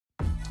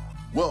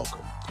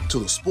Welcome to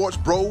the Sports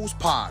Bros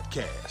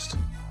Podcast,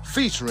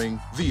 featuring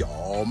the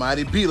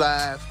almighty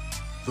B-Live,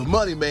 the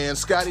money man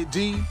Scotty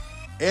D,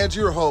 and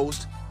your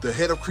host, the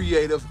head of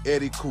creative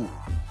Eddy Kool.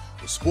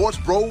 The Sports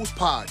Bros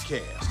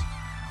Podcast,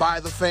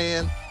 by the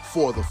fan,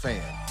 for the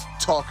fan,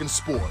 talking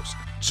sports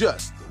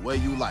just the way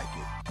you like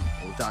it.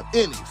 And without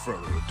any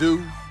further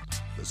ado,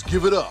 let's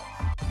give it up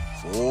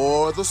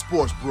for the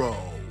Sports Bros.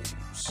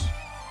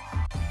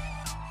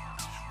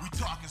 We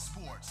talking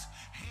sports.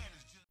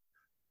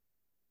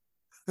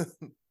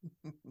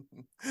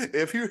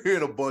 If you're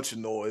hearing a bunch of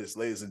noise,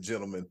 ladies and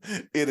gentlemen,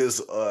 it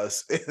is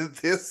us. And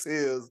this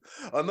is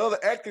another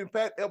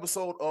action-packed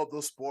episode of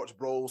the Sports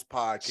Bros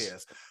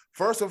Podcast.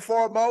 First and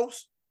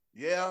foremost,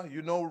 yeah,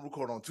 you know we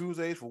record on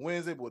Tuesdays for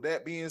Wednesday, but with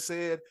that being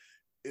said,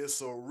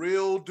 it's a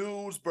real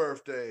dude's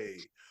birthday.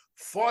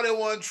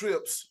 41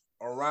 trips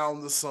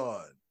around the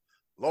sun.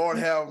 Lord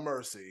have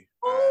mercy.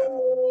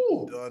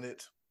 I've done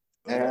it.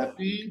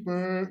 Happy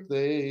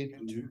birthday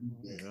to you.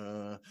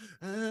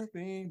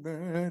 Happy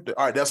birthday.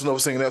 All right, that's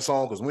enough singing that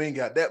song because we ain't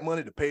got that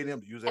money to pay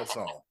them to use that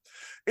song.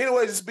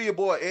 Anyway, this be your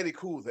boy Eddy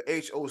Kool, the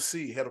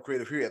HOC, head of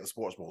creative here at the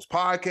Sports Bros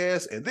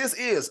Podcast, and this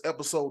is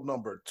episode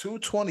number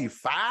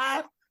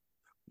 225.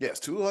 Yes,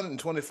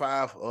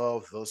 225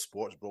 of the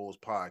Sports Bros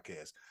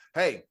Podcast.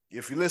 Hey,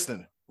 if you're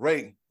listening,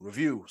 rate,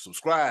 review,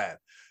 subscribe.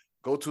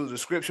 Go to the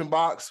description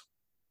box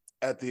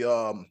at the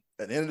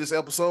end of this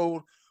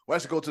episode. Well,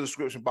 actually, go to the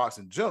description box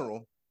in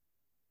general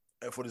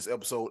for this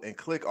episode and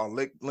click our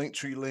link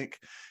tree link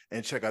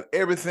and check out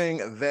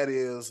everything that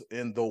is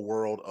in the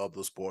world of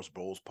the Sports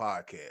Bros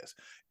Podcast.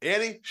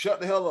 Eddy,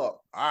 shut the hell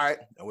up. All right.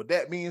 And with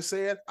that being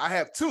said, I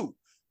have two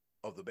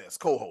of the best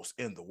co-hosts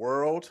in the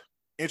world.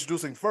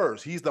 Introducing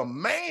first, he's the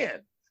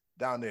man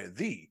down there at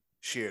the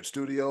Shared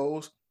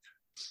Studios.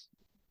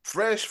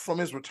 Fresh from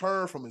his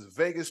return from his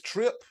Vegas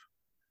trip,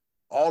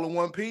 all in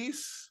one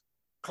piece.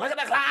 Click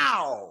the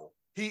cloud.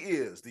 He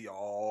is the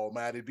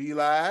almighty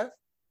B-Live.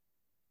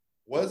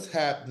 What's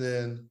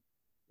happening?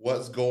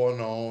 What's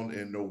going on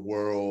in the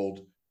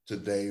world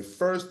today?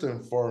 First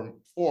and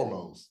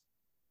foremost,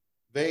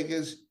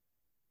 Vegas,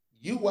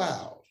 you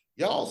wild.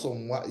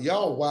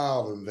 Y'all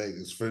wild in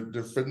Vegas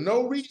for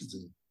no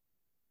reason.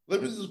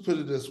 Let me just put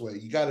it this way.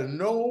 You got to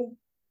know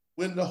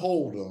when to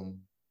hold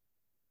them,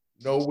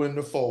 know when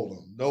to fold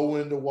them, know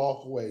when to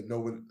walk away, know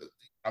when.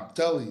 I'm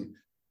telling you,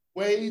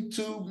 way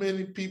too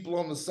many people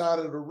on the side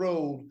of the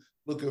road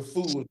looking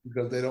foolish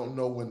because they don't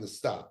know when to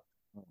stop.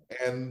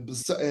 And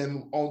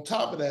on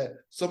top of that,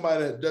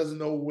 somebody that doesn't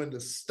know when to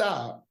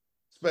stop,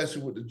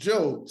 especially with the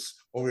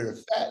jokes or your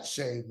fat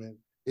shaming,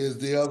 is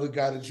the other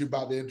guy that you're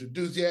about to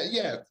introduce.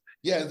 Yeah.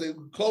 They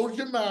close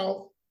your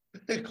mouth.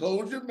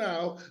 Close your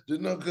mouth,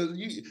 because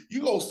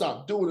you gonna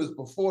stop doing this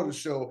before the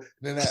show and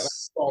then act like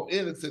all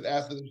innocent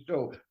after the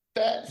show.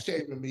 Fat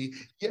shaming me.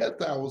 Yes,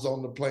 I was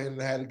on the plane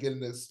and I had to get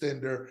an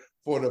extender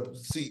for the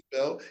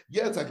seatbelt.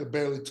 Yes, I could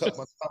barely tuck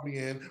my tummy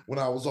in when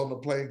I was on the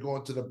plane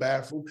going to the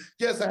bathroom.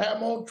 Yes, I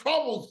had my own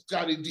troubles,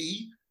 Scotty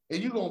D,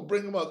 and you gonna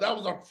bring them up. That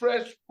was a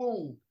fresh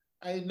spoon.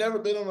 I ain't never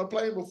been on a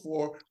plane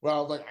before where I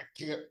was like, I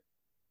can't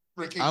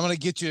freaking. I'm gonna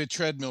get you a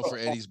treadmill for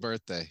Eddy's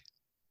birthday.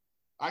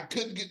 I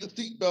couldn't get the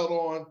seatbelt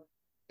on.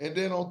 And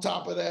then on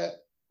top of that,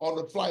 on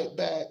the flight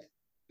back,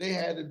 they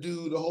had to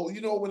do the whole,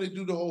 when they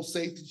do the whole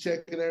safety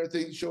check and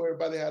everything, show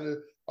everybody how to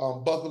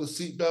buckle the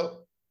seatbelt.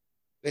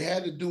 They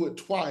had to do it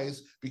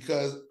twice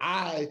because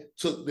I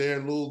took their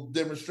little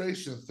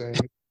demonstration thing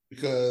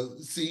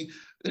because, see,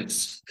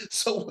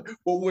 so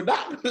what we're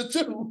not going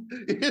to do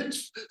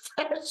is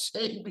fat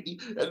shame me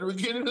at the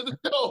beginning of the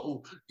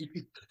show.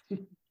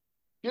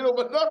 Get on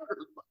my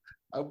nerves.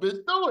 I've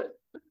been through it.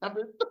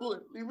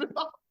 Leave it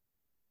alone.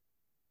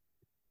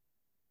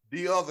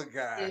 The other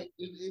guy.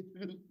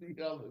 The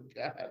other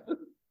guy.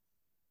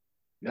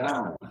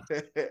 Yeah.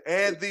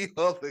 And the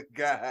other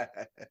guy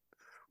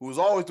who's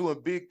always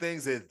doing big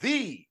things at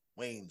the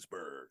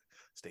Waynesburg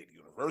State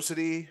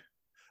University,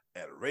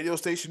 at a radio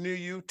station near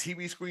you,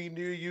 TV screen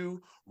near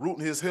you,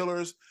 rooting his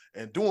Hillers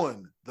and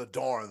doing the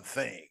darn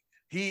thing.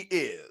 He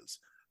is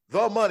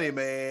the money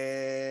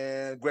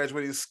man,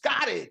 graduating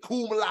Scotty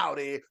cum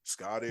laude,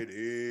 Scotty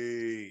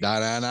D.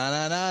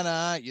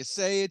 Na. You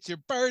say it's your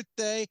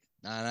birthday.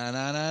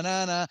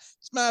 Na.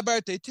 It's my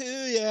birthday too,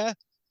 yeah.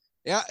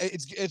 Yeah,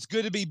 it's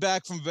good to be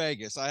back from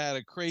Vegas. I had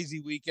a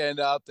crazy weekend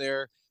out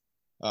there.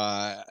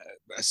 I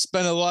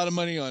spent a lot of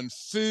money on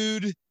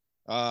food. It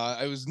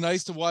was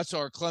nice to watch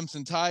our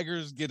Clemson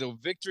Tigers get a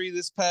victory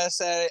this past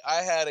Saturday.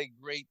 I had a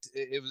great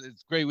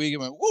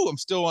weekend. I'm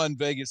still on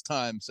Vegas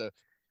time, so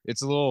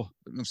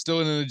I'm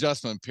still in an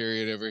adjustment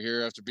period over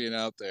here after being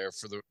out there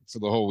for the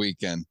whole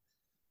weekend.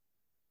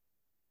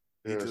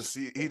 He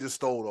just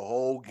stole the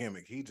whole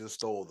gimmick. He just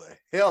stole the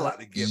hell out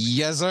of the gimmick.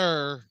 Yes,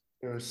 sir.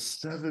 There are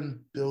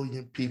 7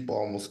 billion people,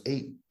 almost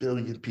 8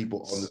 billion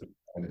people on this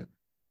planet.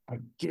 I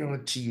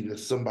guarantee you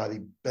there's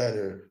somebody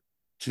better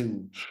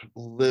to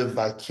live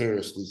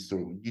vicariously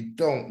through. You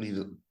don't need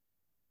to.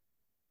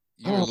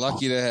 You're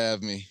lucky to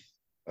have me.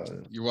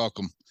 You're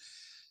welcome.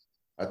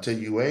 I tell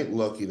you, you ain't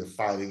lucky the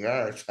Fighting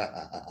Irish.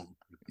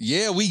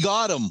 Yeah, we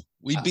got him.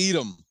 We beat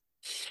them.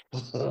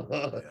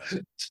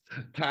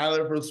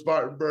 Tyler from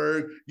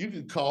Spartanburg, you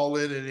can call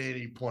in at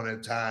any point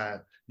in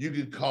time. You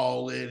can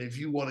call in if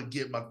you want to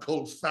get my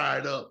coach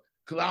fired up,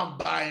 because I'm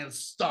buying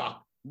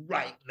stock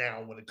right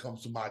now when it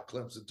comes to my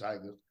Clemson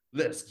Tigers.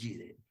 Let's get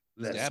it.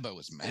 Dabo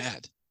was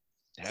mad.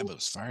 Dabo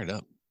was fired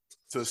up.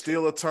 To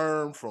steal a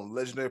term from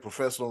legendary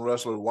professional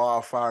wrestler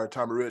Wildfire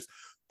Tommy Rich,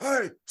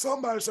 hey,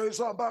 somebody say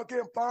something about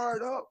getting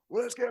fired up.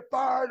 Let's get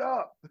fired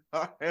up.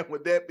 And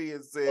with that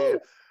being said,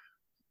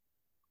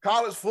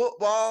 college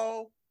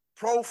football,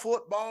 pro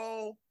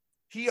football,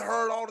 he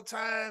heard all the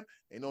time.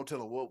 Ain't no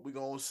telling what we're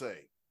going to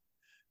say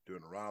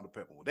during the round of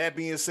pepper. With that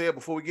being said,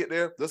 before we get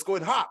there, let's go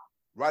ahead and hop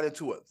right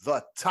into it.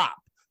 The top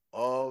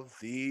of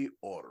the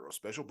order, a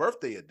special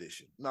birthday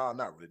edition. No,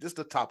 not really, just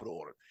the top of the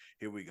order.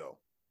 Here we go.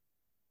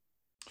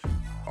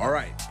 All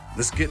right,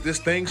 let's get this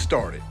thing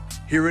started.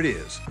 Here it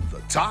is,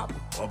 the top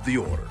of the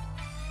order.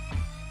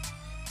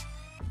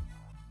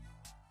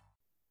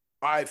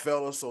 All right,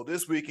 fellas, so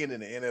this weekend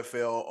in the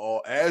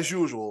NFL, as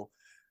usual,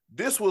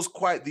 this was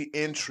quite the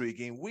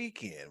intriguing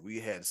weekend. We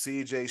had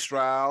C.J.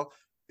 Stroud,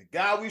 the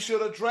guy we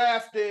should have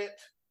drafted,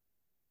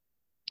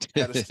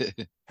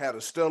 had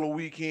a stellar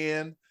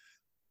weekend.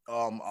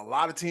 A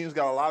lot of teams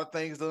got a lot of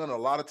things done. A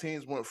lot of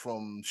teams went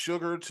from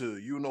sugar to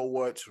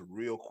you-know-what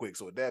real quick.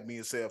 So with that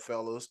being said,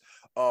 fellas,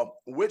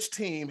 which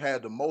team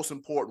had the most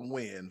important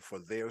win for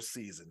their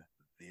season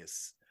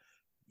this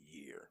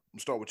year? I'm going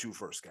to start with you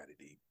first, Scotty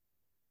D.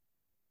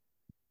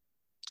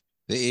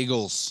 The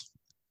Eagles.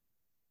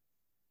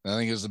 I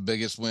think it was the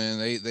biggest win.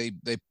 They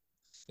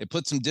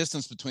put some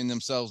distance between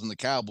themselves and the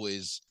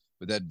Cowboys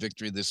with that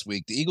victory this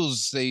week. The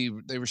Eagles, they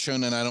were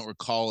shown, and I don't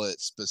recall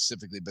it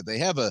specifically, but they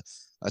have a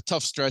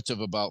tough stretch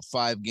of about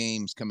 5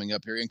 games coming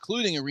up here,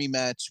 including a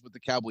rematch with the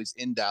Cowboys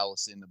in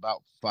Dallas in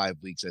about 5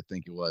 weeks, I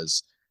think it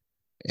was.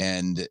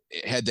 And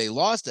had they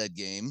lost that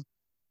game,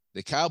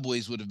 the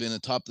Cowboys would have been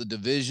atop the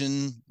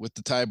division with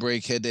the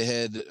tiebreak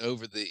head-to-head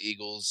over the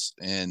Eagles,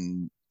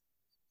 and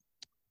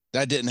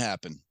that didn't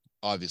happen,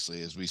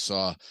 obviously, as we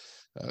saw.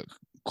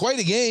 Quite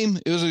a game.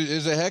 It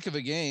was a heck of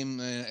a game,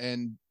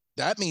 and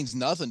that means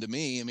nothing to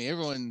me. I mean,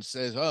 everyone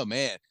says, oh,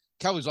 man,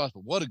 Cowboys lost,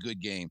 but what a good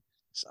game.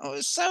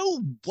 So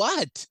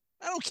what?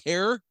 I don't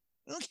care.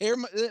 I don't care.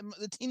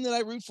 The team that I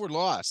root for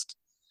lost.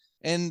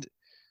 And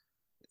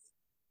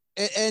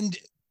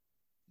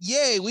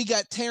yay, we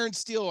got Terrence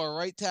Steele, our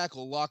right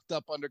tackle, locked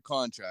up under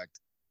contract.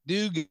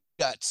 Dude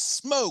got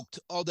smoked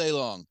all day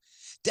long.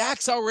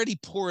 Dak's already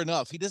poor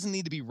enough. He doesn't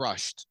need to be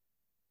rushed.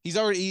 He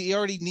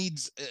already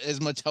needs as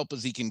much help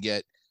as he can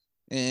get.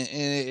 And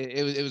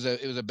it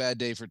was a bad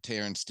day for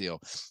Terrence Steele.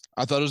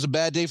 I thought it was a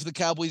bad day for the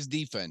Cowboys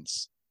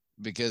defense,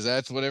 because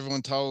that's what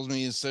everyone tells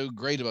me is so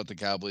great about the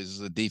Cowboys is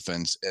the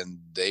defense, and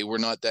they were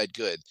not that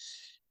good.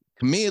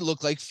 To me, it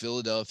looked like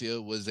Philadelphia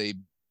was a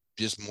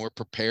just more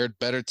prepared,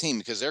 better team,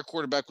 because their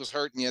quarterback was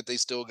hurt, and yet they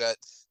still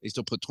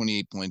put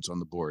 28 points on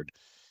the board.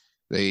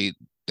 I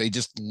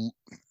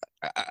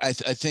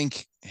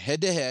think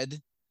head to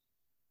head,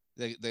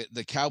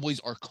 the Cowboys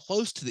are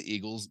close to the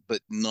Eagles,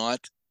 but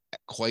not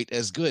quite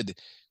as good.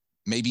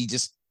 Maybe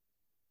just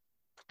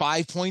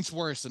 5 points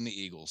worse than the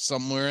Eagles,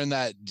 somewhere in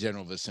that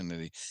general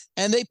vicinity.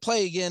 And they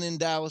play again in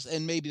Dallas,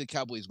 and maybe the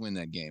Cowboys win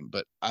that game.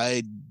 But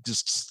I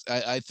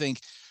think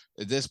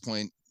at this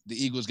point, the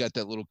Eagles got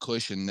that little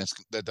cushion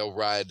that they'll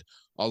ride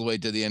all the way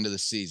to the end of the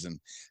season.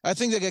 I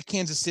think they got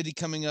Kansas City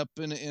coming up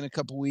in a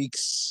couple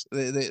weeks.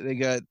 They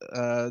got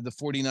the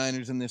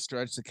 49ers in this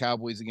stretch, the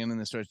Cowboys again in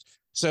this stretch.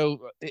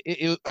 So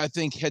I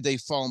think had they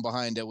fallen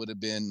behind, that would have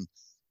been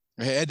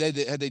had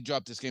they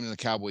dropped this game to the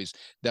Cowboys,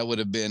 that would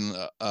have been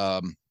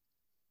a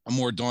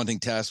more daunting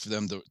task for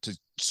them to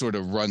sort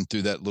of run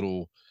through that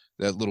little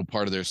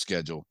part of their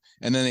schedule.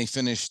 And then they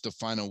finished the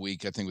final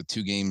week, I think, with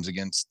 2 games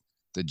against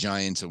the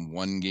Giants and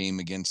 1 game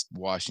against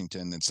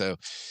Washington. And so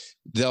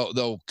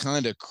they'll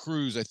kind of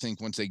cruise, I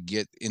think, once they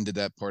get into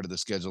that part of the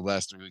schedule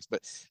last 3 weeks.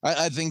 But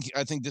I think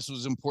this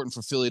was important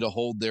for Philly to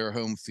hold their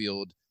home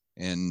field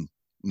and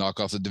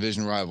knock off the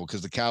division rival,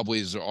 because the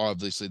Cowboys are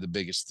obviously the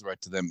biggest threat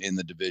to them in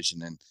the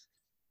division. And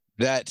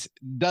that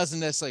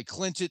doesn't necessarily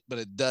clinch it, but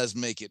it does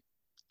make it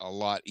a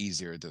lot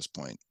easier at this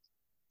point.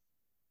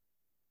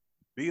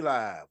 Be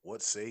live.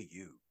 What say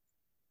you?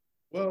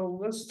 Well,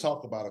 let's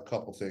talk about a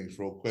couple things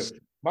real quick.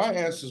 My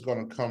answer is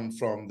going to come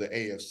from the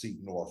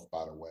AFC North,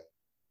 by the way,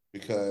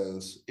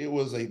 because it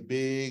was a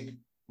big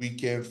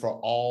weekend for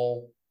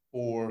all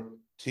 4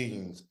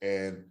 teams.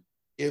 And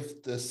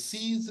if the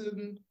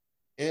season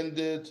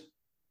ended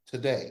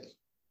today,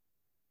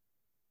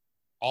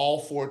 all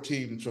 4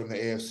 teams from the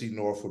AFC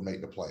North would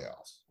make the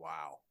playoffs.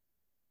 Wow.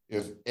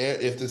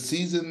 If the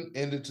season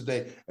ended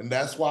today, and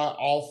that's why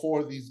all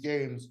 4 of these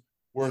games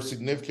were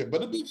significant.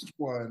 But the biggest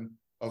one,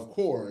 of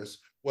course,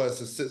 was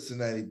the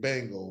Cincinnati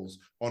Bengals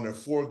on their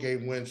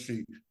 4-game win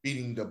streak,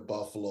 beating the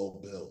Buffalo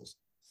Bills.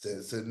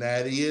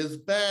 Cincinnati is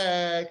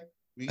back.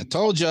 I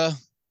told you.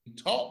 We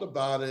talked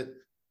about it.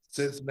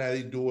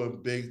 Cincinnati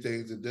doing big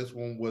things, and this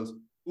one was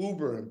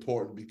uber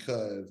important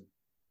because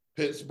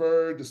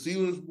Pittsburgh, the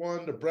Steelers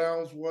won, the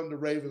Browns won, the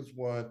Ravens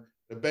won.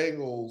 the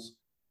Bengals,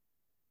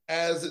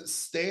 as it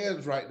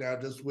stands right now,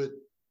 just with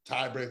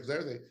tiebreakers and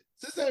everything,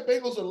 Cincinnati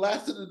Bengals are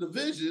last in the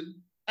division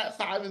at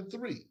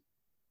 5-3.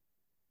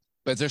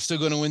 But they're still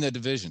going to win that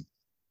division.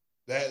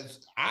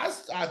 That's I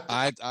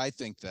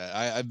think that.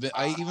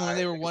 I even when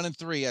they were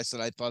 1-3, I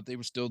said I thought they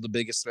were still the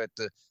biggest threat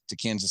to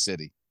Kansas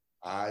City.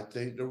 I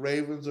think the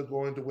Ravens are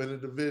going to win the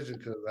division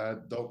because I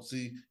don't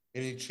see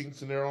any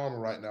chinks in their armor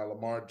right now.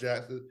 Lamar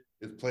Jackson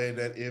is playing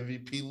that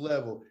MVP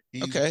level.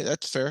 Okay,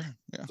 that's fair.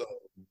 Yeah. So,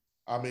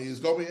 I mean, it's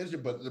going to be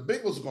interesting, but the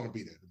Bengals are going to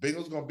be there. The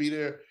Bengals are going to be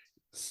there.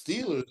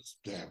 Steelers,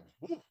 damn,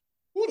 who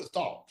would have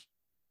thought?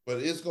 But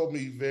it's going to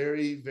be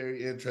very,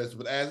 very interesting.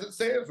 But as it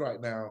stands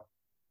right now,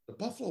 the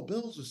Buffalo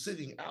Bills are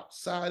sitting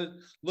outside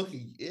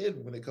looking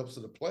in when it comes to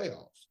the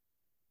playoffs.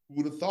 Who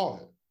would have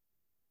thought it?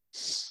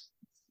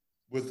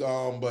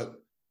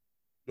 But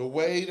the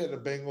way that the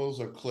Bengals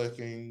are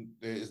clicking,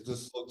 it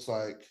just looks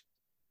like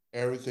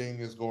everything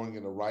is going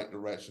in the right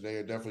direction. They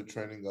are definitely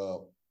trending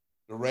up.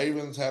 The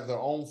Ravens have their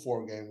own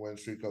 4-game win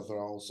streak of their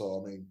own.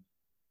 So I mean,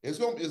 it's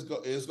going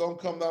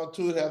to come down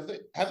to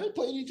it. Have they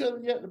played each other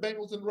yet? The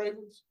Bengals and the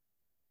Ravens?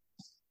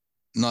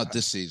 Not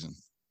this season.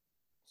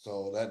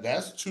 So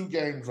that's 2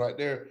 games right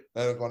there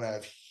that are going to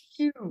have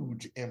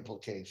huge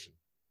implications.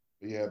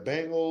 But yeah,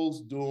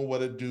 Bengals doing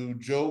what it do.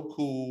 Joe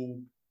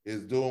Kool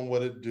is doing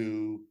what it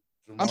do.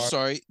 I'm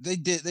sorry, they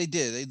did.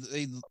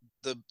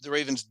 The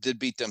Ravens did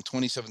beat them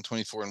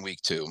 27-24 in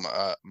week 2.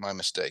 My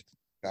mistake.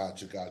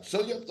 Gotcha.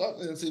 So yeah,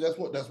 and see that's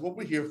what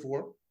we're here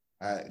for.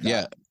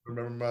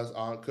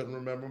 Couldn't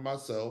remember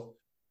myself,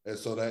 and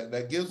so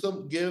that gives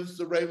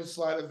the Ravens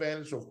slight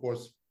advantage. Of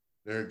course,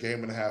 they're a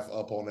game and a half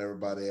up on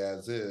everybody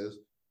as is,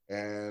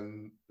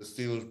 and the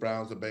Steelers,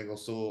 Browns, and Bengals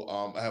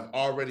still have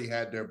already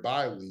had their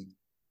bye week.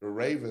 The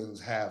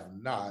Ravens have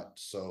not,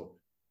 so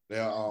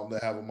they'll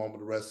have a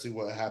moment of rest. See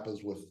what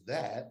happens with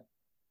that.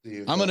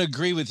 I'm going to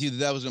agree with you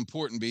that was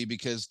important, B,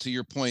 because to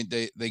your point,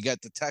 they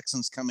got the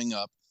Texans coming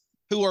up,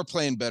 who are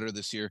playing better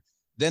this year.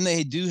 Then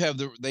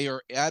they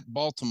are at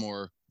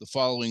Baltimore the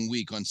following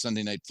week on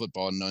Sunday Night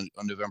Football on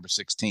November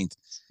 16th.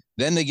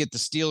 Then they get the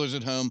Steelers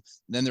at home.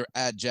 Then they're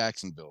at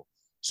Jacksonville.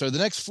 So the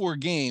next 4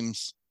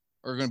 games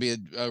are going to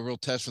be a real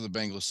test for the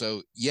Bengals.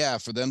 So yeah,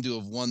 for them to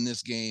have won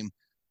this game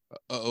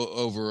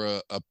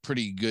over a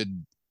pretty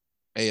good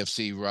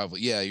AFC rival,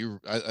 yeah,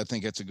 I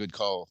think that's a good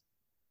call.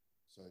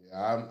 So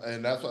yeah,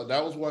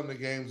 that was one of the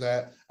games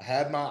that I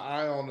had my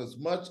eye on as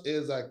much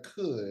as I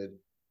could.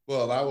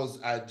 Well,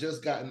 I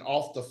just gotten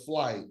off the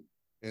flight,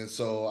 and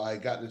so I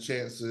got the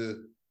chance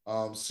to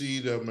see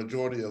the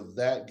majority of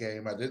that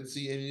game. I didn't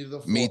see any of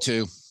the. Me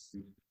too.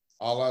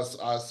 All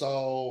I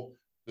saw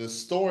the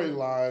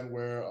storyline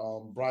where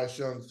Bryce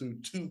Young threw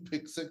 2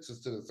 pick sixes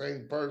to the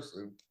same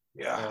person.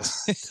 Yeah.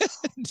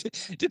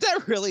 Did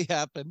that really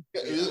happen?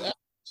 Yeah, it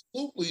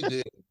absolutely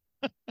did.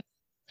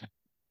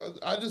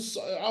 I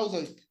was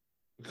like,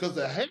 because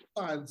the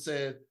headline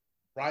said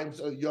Bryce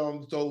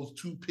Young throws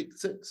 2 pick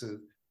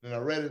sixes, and I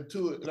read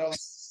into it, and I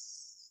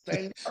was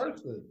same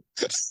person.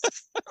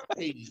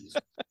 Nice.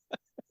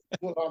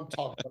 What I'm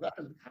talking about.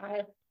 That is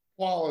high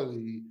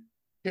quality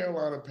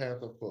Carolina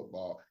Panther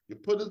football. You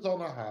put us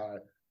on a high,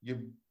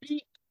 you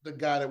beat the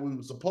guy that we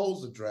were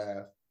supposed to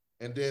draft,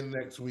 and then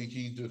next week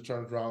he just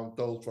turns around and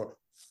throws for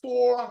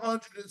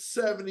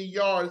 470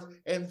 yards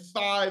and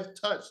 5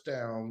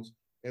 touchdowns.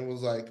 And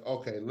was like,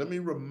 okay, let me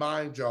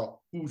remind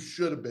y'all who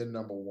should have been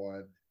number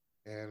 1.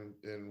 And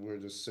we're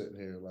just sitting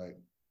here like.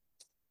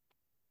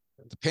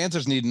 The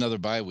Panthers need another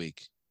bye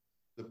week.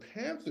 The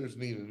Panthers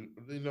need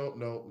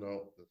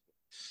no.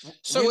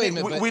 So wait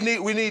a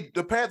minute. We need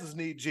the Panthers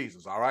need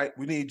Jesus, all right?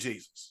 We need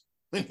Jesus.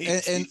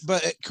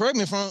 But correct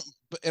me if I'm wrong,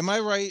 but am I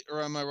right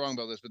or am I wrong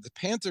about this? But the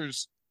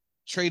Panthers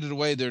traded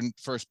away their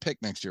first pick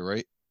next year,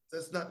 right?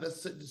 That's not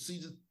necessarily.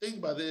 See, the thing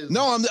about it is.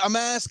 No, I'm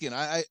asking.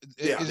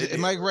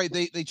 Am I right?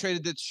 They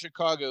traded it to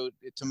Chicago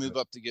to move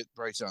up to get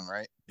Bryce Young,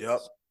 right? Yep.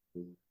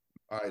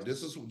 All right,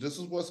 this is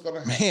what's going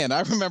to happen. Man,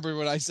 I remember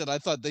when I said I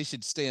thought they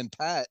should stand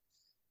pat,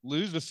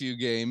 lose a few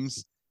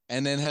games,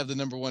 and then have the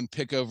number 1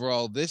 pick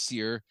overall this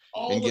year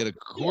and get a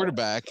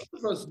quarterback.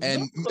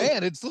 And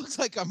man, it looks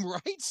like I'm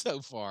right so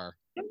far.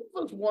 None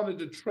of us wanted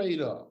to trade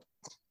up.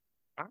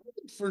 I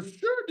for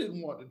sure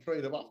didn't want to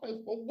trade up. I was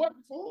like, for what?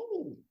 For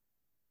who?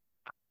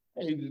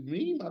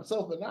 Me,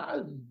 myself, and I,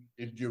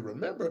 if you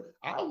remember,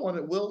 I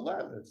wanted Will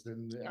Levis,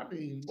 and I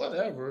mean,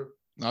 whatever.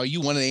 No, you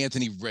wanted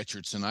Anthony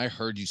Richardson. I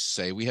heard you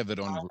say we have it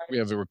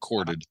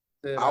recorded.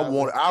 I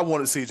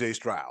wanted CJ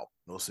Stroud.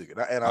 No secret.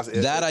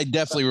 I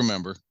definitely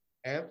remember.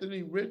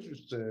 Anthony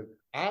Richardson,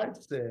 I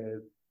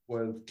said,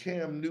 was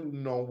Cam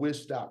Newton on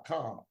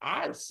Wish.com.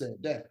 I said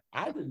that.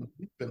 I didn't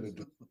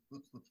do.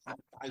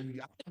 I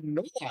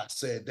know I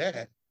said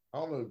that. I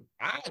don't know.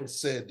 I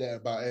said that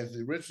about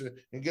Anthony Richardson,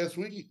 and guess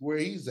where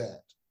he's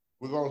at?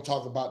 We're going to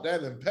talk about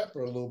that in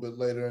Pepper a little bit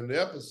later in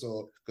the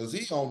episode because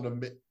he's on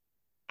the.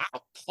 I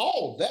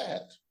called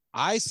that.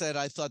 I said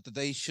I thought that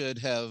they should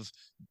have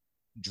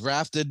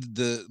drafted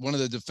one of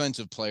the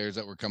defensive players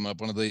that were coming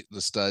up, one of the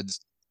studs,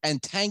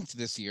 and tanked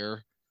this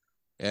year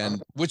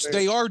and which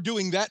they are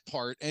doing that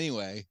part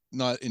anyway,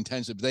 not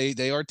intentionally.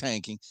 They are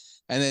tanking,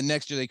 and then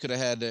next year they could have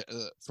had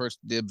first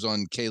dibs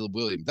on Caleb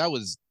Williams. That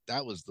was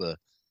the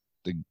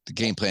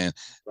game plan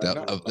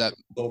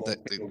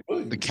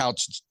the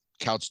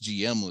couch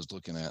GM was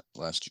looking at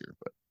last year.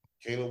 But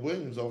Caleb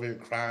Williams over here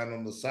crying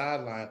on the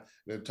sideline,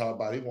 and then talk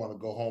about he want to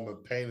go home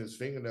and paint his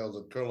fingernails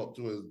and curl up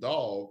to his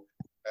dog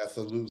as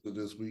a loser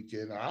this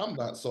weekend. I'm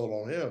not sold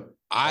on him.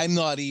 I'm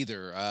not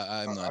either.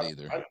 I'm not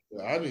either.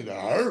 I need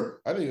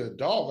a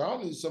dog. I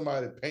don't need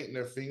somebody painting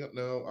their finger.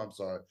 No, I'm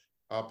sorry.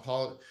 I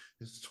apologize.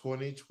 It's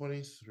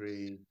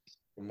 2023.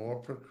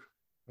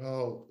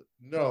 Oh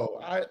no,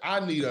 I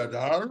need a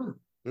dog.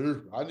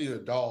 I need a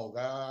dog.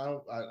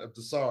 I'm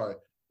sorry.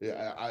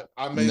 Yeah,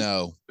 I may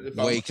no.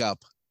 Wake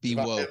up. Be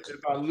woke.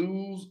 If I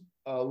lose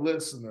a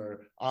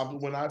listener,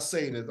 when I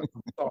say this,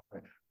 I'm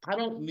sorry. I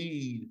don't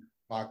need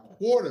my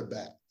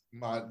quarterback,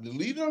 the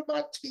leader of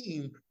my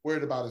team,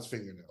 worried about his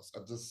fingernails.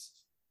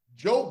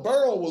 Joe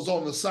Burrow was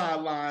on the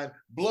sideline,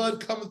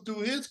 blood coming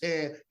through his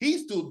hand.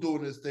 He's still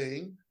doing his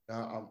thing.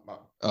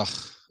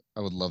 I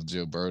would love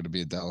Joe Burrow to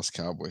be a Dallas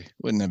Cowboy.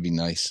 Wouldn't that be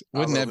nice?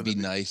 Wouldn't that be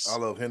nice? I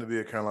love him to be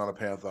a Carolina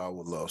Panther. I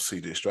would love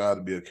CJ Stroud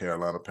to be a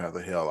Carolina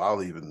Panther. Hell,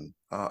 I'll even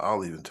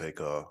take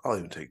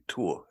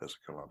Tua as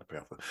a Carolina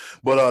Panther.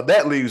 But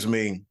that leaves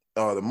me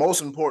the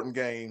most important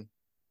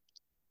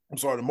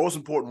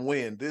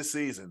win this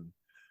season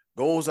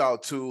goes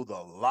out to the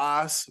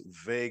Las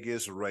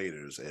Vegas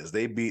Raiders as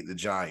they beat the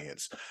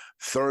Giants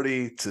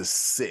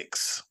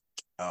 30-6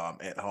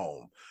 at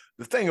home.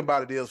 The thing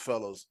about it is,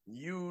 fellas,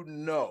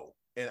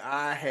 and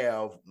I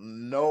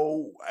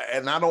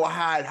don't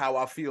hide how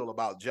I feel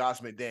about Josh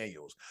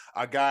McDaniels,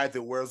 a guy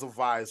that wears a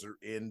visor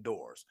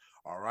indoors.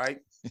 All right.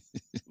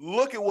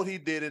 Look at what he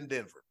did in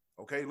Denver.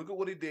 Okay. Look at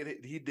what he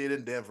did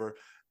in Denver.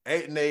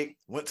 8-8,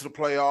 went to the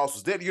playoffs.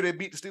 Was that the year they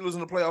beat the Steelers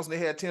in the playoffs and they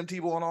had Tim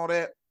Tebow and all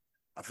that?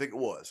 I think it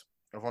was,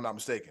 if I'm not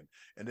mistaken.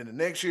 And then the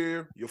next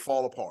year, you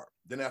fall apart.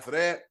 Then after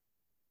that,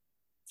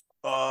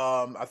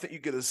 I think you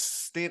get a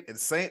stint in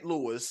St.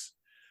 Louis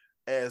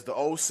as the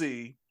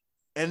OC.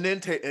 And then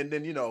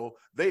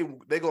they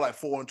go like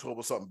 4-12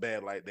 or something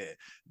bad like that.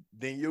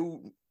 Then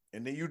you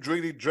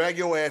drag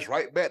your ass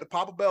right back to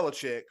Papa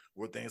Belichick,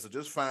 where things are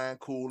just fine,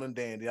 cool, and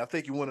dandy. I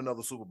think you win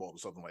another Super Bowl or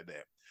something like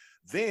that.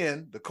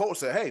 Then the coach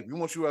said, "Hey, we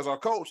want you as our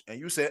coach," and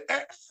you said,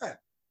 "I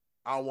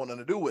don't want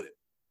nothing to do with it."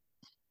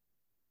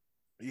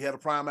 You had a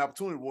prime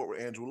opportunity to work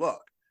with Andrew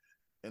Luck,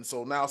 and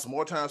so now some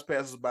more times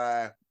passes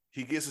by.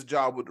 He gets his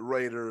job with the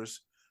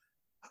Raiders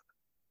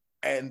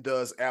and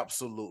does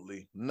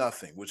absolutely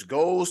nothing, which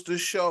goes to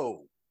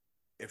show,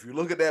 if you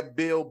look at that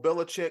Bill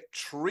Belichick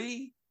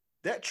tree,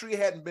 that tree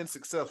hadn't been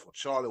successful.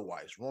 Charlie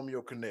Weiss,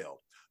 Romeo Crennel.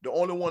 The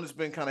only one that's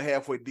been kind of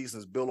halfway decent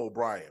is Bill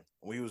O'Brien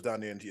when he was down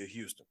there in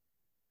Houston.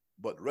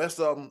 But the rest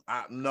of them,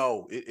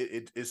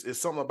 it's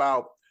something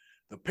about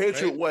the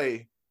Patriot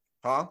way,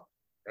 huh?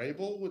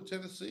 Vrabel with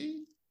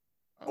Tennessee?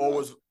 I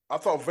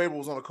thought Vrabel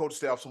was on the coach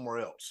staff somewhere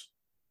else.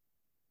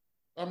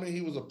 I mean,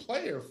 he was a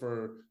player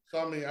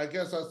I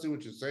guess I see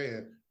what you're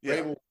saying. Yeah.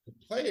 Vrabel was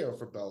a player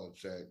for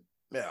Belichick.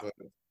 Yeah. But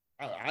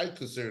I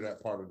consider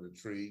that part of the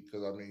tree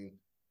because, I mean,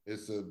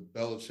 it's a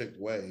Belichick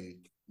way.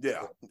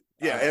 Yeah.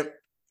 Yeah.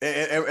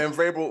 And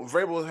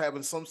Vrabel is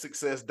having some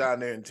success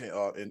down there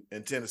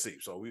in Tennessee.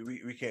 So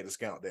we can't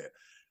discount that.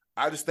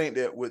 I just think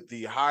that with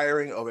the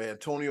hiring of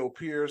Antonio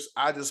Pierce,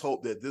 I just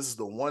hope that this is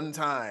the one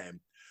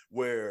time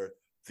where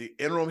the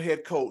interim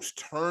head coach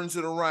turns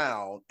it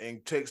around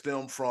and takes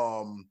them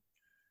from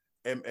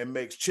and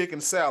makes chicken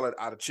salad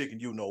out of chicken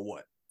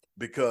you-know-what.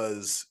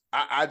 Because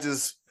I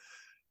just,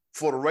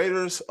 for the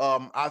Raiders,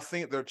 I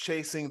think they're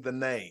chasing the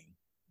name.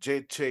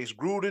 Chase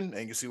Gruden,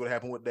 and you see what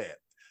happened with that.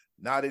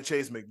 Now they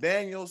chase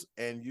McDaniels,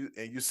 and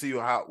you see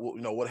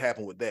what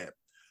happened with that.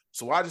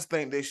 So I just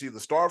think they should either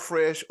start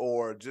fresh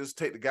or just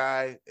take the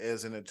guy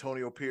as an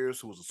Antonio Pierce,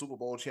 who was a Super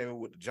Bowl champion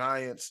with the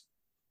Giants.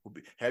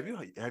 Have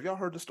y'all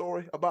heard the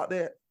story about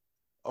that?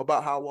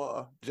 About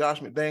how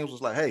Josh McDaniels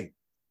was like, "Hey,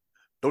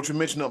 don't you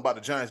mention nothing about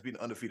the Giants beating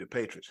undefeated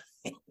Patriots."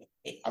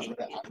 I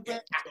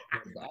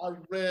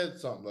read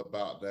something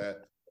about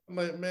that. I'm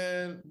like,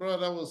 man, bro,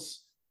 that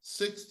was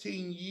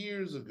 16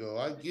 years ago.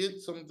 I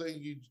get something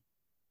you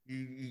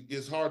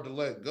it's hard to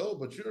let go,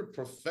 but you're a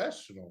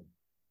professional.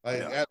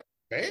 Like as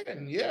a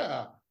fan,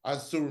 yeah. I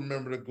still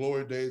remember the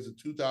glory days of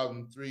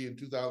 2003 and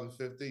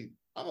 2015.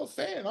 I'm a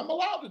fan. I'm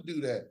allowed to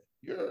do that.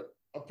 You're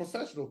a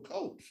professional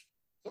coach.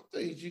 Some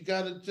things you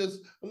gotta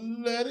just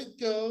let it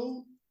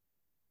go.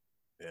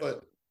 Yeah.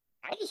 But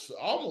I just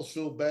almost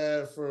feel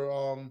bad for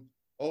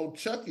old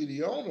Chucky,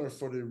 the owner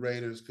for the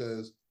Raiders,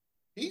 because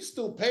he's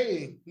still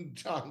paying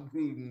John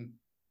Gruden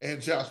and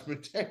Josh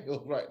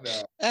McDaniels right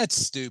now. That's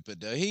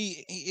stupid, though.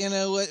 He when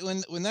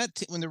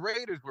the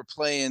Raiders were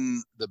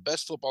playing the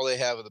best football they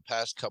have of the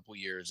past couple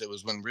years, it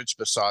was when Rich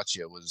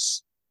Bisaccia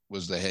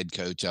was the head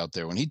coach out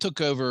there. When he took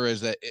over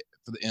as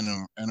for the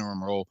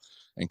interim role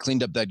and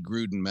cleaned up that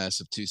Gruden mess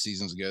of 2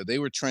 seasons ago, they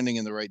were trending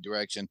in the right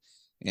direction,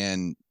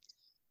 and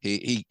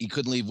he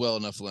couldn't leave well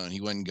enough alone. He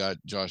went and got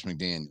Josh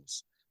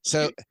McDaniels.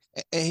 So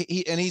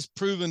he's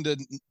proven to.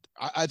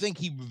 I think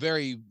he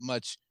very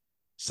much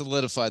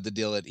solidified the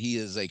deal that he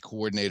is a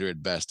coordinator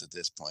at best at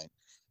this point.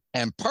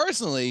 And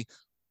personally,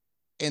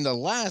 in the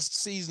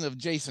last season of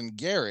Jason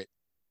Garrett,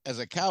 as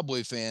a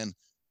Cowboy fan,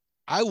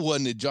 I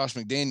wanted Josh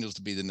McDaniels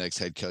to be the next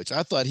head coach.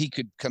 I thought he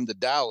could come to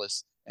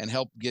Dallas and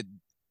help get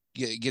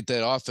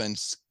that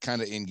offense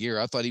kind of in gear.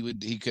 I thought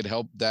he could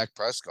help Dak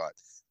Prescott.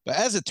 But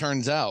as it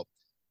turns out,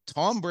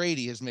 Tom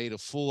Brady has made a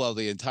fool of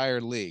the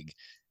entire league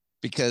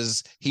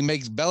because he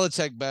makes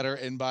Belichick better,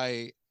 and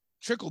by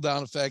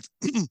trickle-down effect,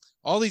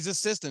 all these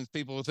assistants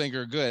people think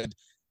are good.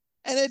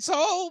 And it's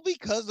all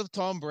because of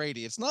Tom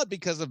Brady. It's not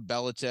because of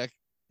Belichick.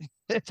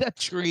 That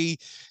tree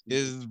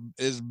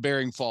is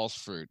bearing false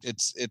fruit.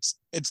 It's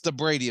the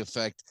Brady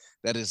effect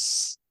that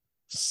is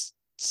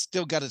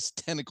still got its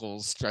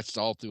tentacles stretched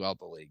all throughout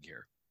the league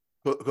here.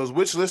 Because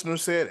which listener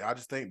said it? I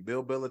just think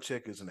Bill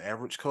Belichick is an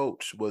average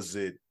coach. Was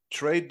it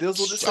Trey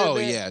Dizzle that said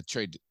that?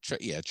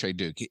 Yeah, Trey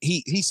Duke.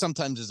 He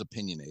sometimes is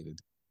opinionated.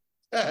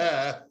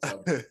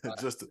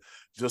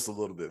 just a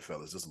little bit,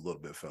 fellas. Just a little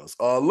bit, fellas.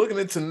 Looking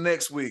into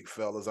next week,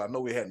 fellas. I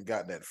know we hadn't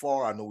gotten that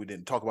far. I know we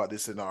didn't talk about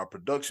this in our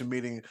production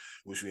meeting,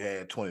 which we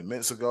had 20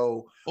 minutes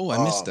ago. Oh,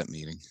 I missed that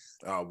meeting.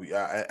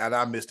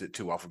 I missed it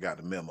too. I forgot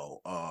the memo.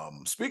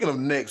 Speaking of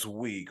next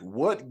week,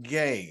 what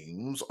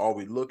games are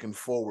we looking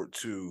forward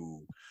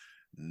to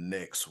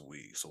next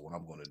week? So what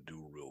I'm going to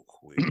do real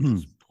quick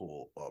is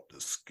pull up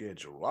the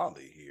schedule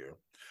Raleigh here.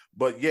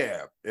 But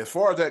yeah, as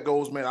far as that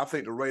goes, man, I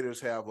think the Raiders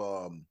have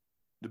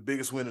the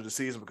biggest win of the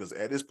season, because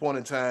at this point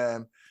in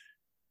time,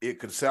 it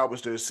could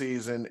salvage their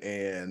season.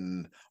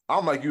 And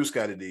I'm like you,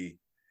 Scotty D.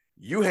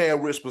 You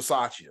had Rich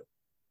Bisaccia.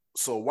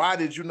 So why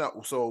did you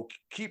not? So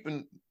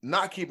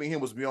not keeping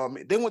him was beyond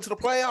me. They went to the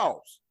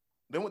playoffs.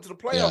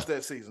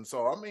 That season.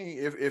 So I mean,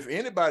 if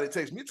anybody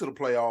takes me to the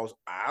playoffs,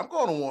 I'm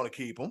going to want to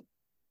keep them.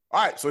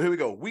 All right, so here we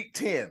go. Week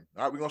 10.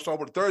 All right, we're going to start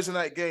with the Thursday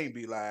night game,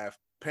 be live.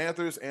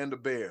 Panthers and the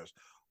Bears.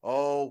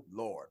 Oh,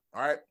 Lord.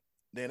 All right.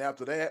 Then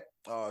after that,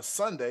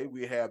 Sunday,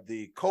 we have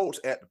the Colts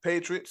at the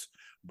Patriots,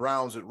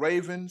 Browns at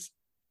Ravens,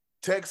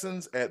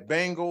 Texans at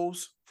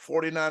Bengals,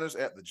 49ers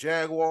at the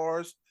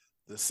Jaguars,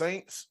 the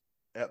Saints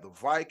at the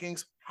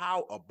Vikings.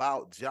 How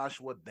about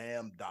Joshua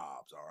Damn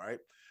Dobbs? All right.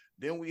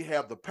 Then we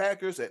have the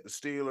Packers at the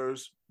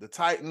Steelers, the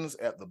Titans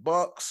at the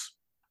Bucks,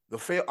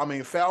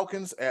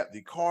 Falcons at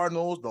the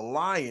Cardinals, the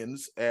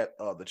Lions at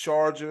the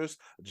Chargers,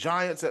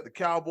 Giants at the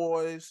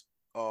Cowboys,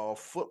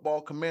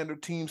 football commander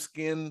team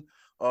skin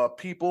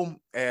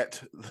people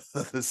at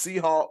the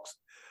Seahawks,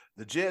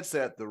 the Jets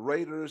at the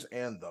Raiders,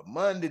 and the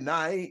Monday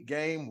night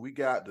game, we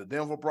got the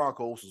Denver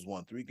Broncos, who's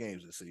won 3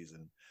 games this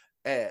season,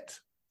 at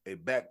a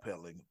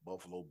backpedaling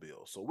Buffalo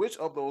Bills. So which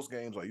of those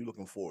games are you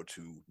looking forward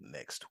to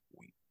next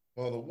week?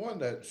 Well, the one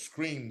that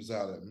screams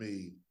out at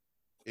me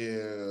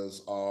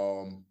is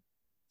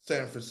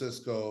San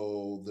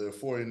Francisco, the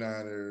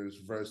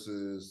 49ers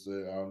versus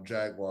the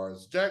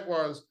Jaguars.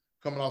 Jaguars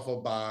coming off a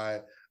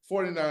bye.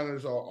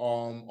 49ers are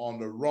on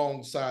the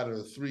wrong side of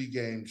the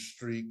 3-game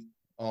streak,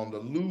 on the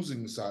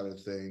losing side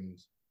of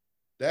things.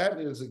 That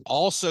is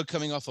also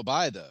coming off a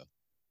bye, though.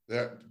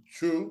 That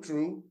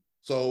true.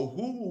 So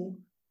who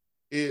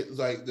is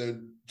like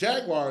the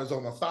Jaguars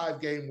on a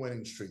 5-game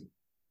winning streak?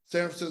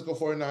 San Francisco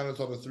 49ers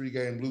on a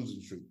 3-game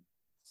losing streak.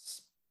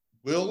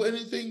 Will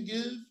anything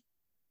give?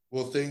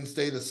 Will things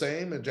stay the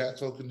same and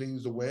Jacksonville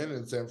continues to win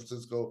and San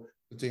Francisco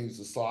continues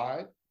to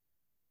slide?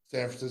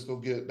 San Francisco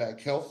get back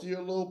healthier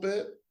a little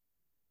bit?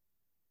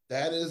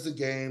 That is a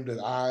game that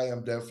I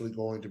am definitely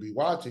going to be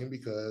watching,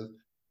 because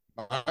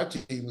my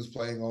team is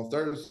playing on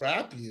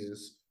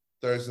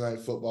Thursday night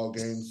football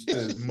games.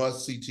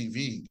 Must-see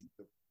TV.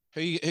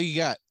 Who you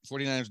got?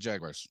 49ers,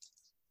 Jaguars.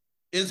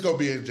 It's going to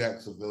be in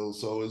Jacksonville,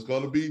 so it's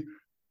going to be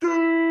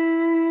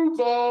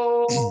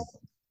Duval.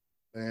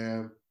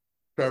 And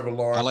Trevor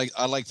Lawrence.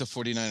 I like the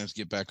 49ers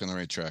get back on the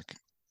right track.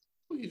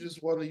 You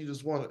just want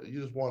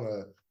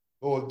to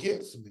go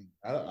against me.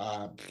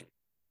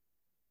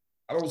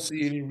 I don't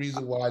see any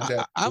reason why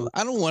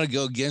I don't want to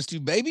go against you,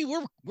 baby.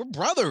 We're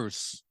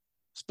brothers.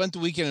 Spent the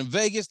weekend in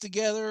Vegas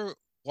together,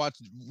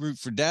 root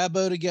for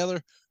Dabo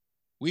together.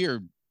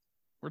 We're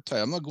tight.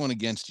 I'm not going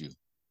against you.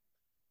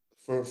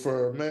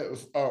 For a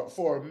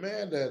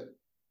man that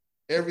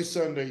every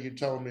Sunday you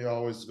tell me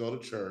always to go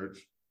to church,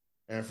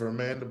 and for a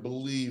man to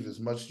believe as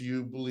much as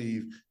you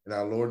believe in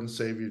our Lord and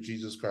Savior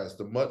Jesus Christ,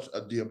 the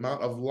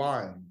amount of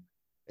lying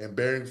and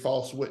bearing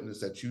false witness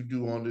that you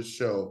do on this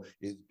show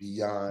is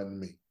beyond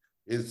me.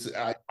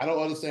 I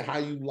don't understand how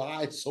you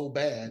lied so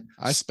bad.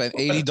 I spent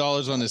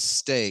 $80 on a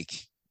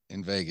steak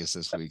in Vegas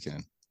this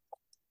weekend.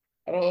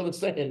 I don't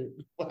understand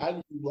how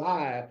you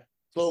lie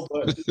so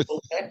much so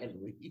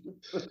badly.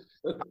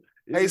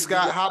 Hey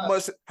Scott, how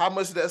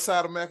much did that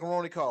side of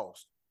macaroni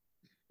cost?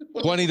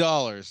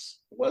 $20.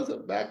 It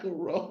wasn't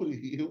macaroni.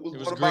 It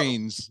was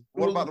greens.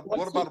 What about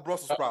the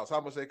Brussels sprouts?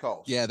 How much they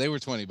cost? Yeah, they were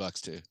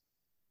 $20 too.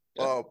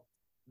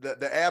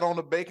 The add on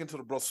the bacon to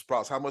the Brussels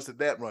sprouts, how much did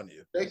that run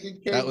you?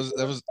 That was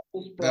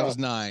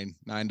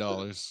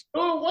 $9.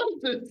 Oh, what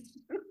is it?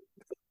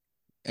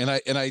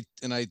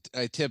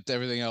 I tipped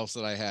everything else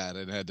that I had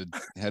and had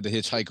to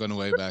hitchhike on the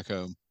way back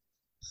home.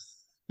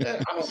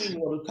 Man, I don't even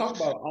want to talk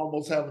about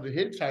almost having to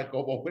hitchhike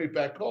on my way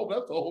back home.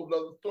 That's a whole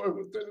nother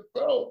story within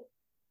itself.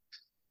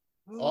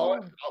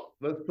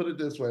 Let's put it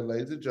this way,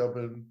 ladies and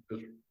gentlemen,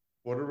 just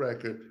for the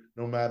record,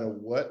 no matter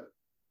what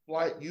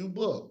flight you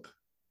book,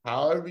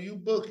 however you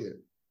book it,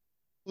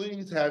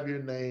 please have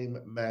your name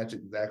match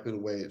exactly the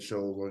way it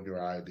shows on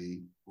your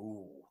ID.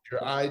 Ooh.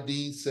 Your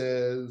ID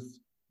says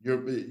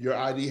your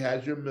ID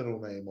has your middle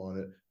name on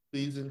it.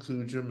 Please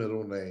include your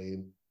middle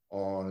name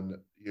on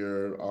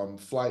your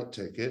flight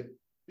ticket,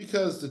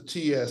 because the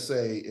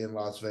TSA in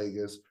Las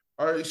Vegas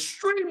are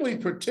extremely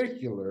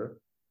particular.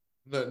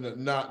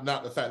 Not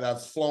the fact that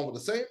I've flown with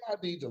the same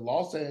ID to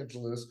Los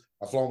Angeles,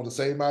 I've flown with the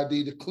same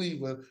ID to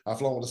Cleveland, I've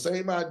flown with the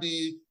same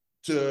ID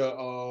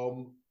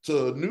to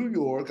New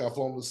York, I've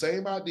flown with the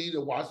same ID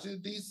to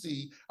Washington,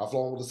 D.C., I've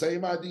flown with the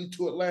same ID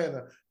to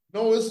Atlanta.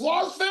 No, it's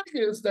Las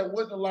Vegas that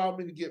wouldn't allow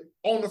me to get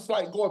on the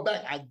flight going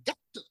back. I got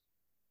to.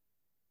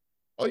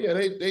 Oh, yeah,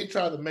 they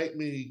tried to make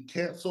me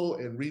cancel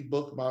and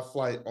rebook my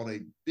flight on a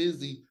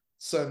busy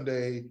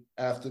Sunday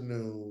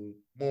afternoon,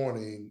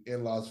 morning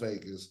in Las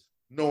Vegas,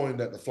 knowing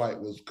that the flight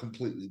was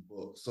completely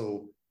booked.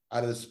 So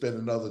I just spent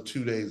another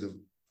 2 days in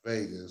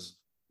Vegas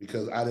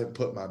because I didn't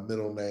put my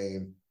middle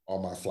name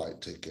on my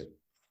flight ticket.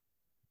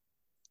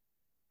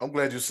 I'm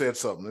glad you said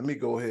something. Let me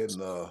go ahead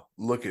and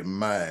look at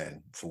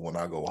mine for when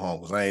I go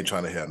home, because I ain't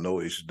trying to have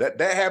no issues. That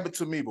happened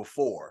to me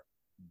before,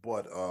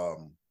 but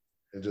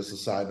and just a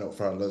side note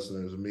for our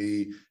listeners,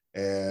 me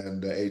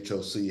and the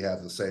HOC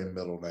have the same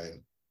middle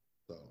name.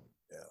 So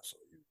yeah, so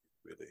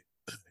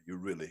you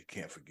really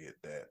can't forget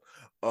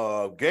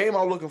that. Game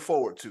I'm looking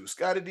forward to.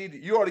 Scotty D,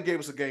 you already gave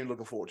us a game you're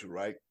looking forward to,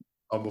 right?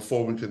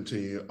 Before we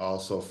continue,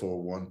 also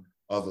for one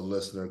other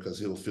listener, because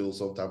he'll feel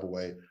some type of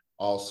way.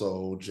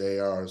 Also,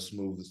 JR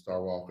Smooth the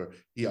Star Walker,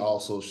 he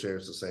also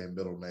shares the same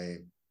middle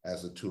name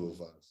as the two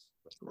of us.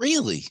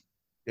 Really?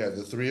 Yeah,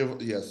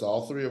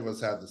 all three of us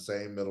have the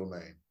same middle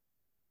name.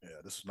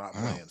 Yeah, this is not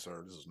planned,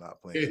 sir. This is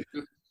not planned.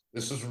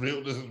 This is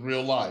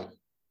real life.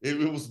 It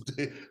was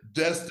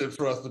destined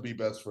for us to be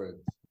best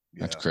friends.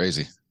 Yeah. That's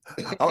crazy.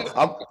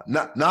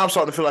 Now I'm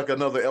starting to feel like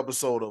another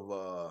episode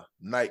of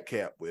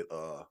Nightcap with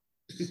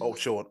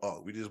Ocho and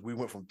Unk. We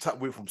went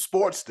from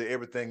sports to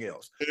everything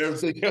else.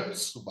 Everything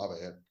else, my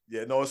bad.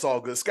 Yeah, no, it's all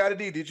good. Scotty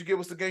D, did you give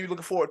us the game you're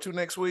looking forward to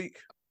next week?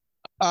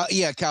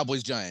 Yeah,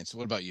 Cowboys Giants.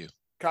 What about you?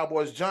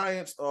 Cowboys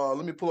Giants.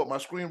 Let me pull up my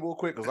screen real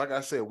quick, because like I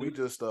said, we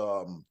just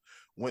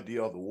went the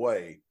other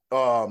way.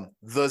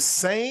 The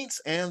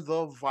Saints and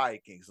the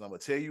Vikings. And I'm gonna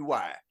tell you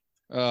why.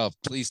 Oh,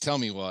 please tell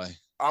me why.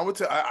 I'm gonna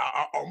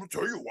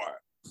tell you why.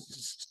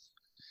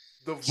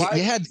 The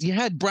Vikings, you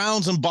had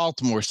Browns and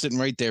Baltimore sitting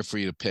right there for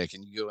you to pick,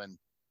 and you go in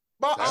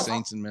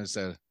Saints and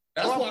Minnesota.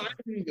 That's why I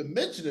didn't even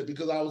mention it,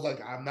 because I was like,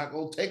 I'm not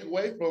gonna take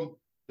away from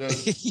the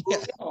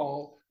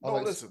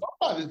listen,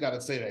 somebody's got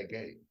to say that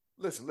game.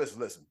 Listen.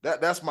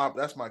 That's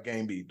my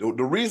game B.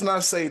 The reason I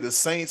say the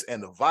Saints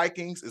and the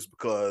Vikings is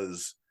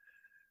because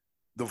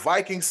the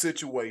Vikings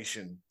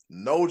situation,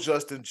 no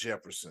Justin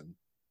Jefferson,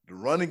 the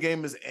running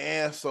game is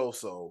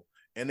so,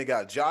 and they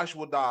got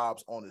Joshua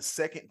Dobbs on his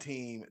second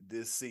team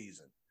this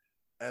season.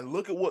 And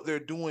look at what they're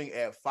doing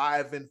at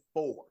 5-4.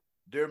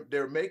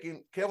 They're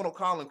making Kevin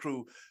O'Connell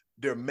crew.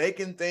 They're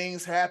making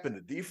things happen.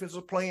 The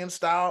defensive playing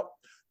style,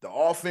 the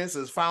offense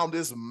has found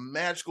this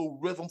magical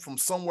rhythm from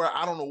somewhere.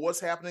 I don't know what's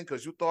happening,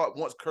 because you thought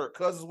once Kirk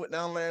Cousins went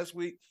down last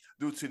week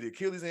due to the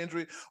Achilles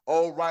injury,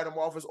 right, I'm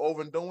off, it's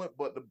over and doing.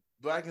 But the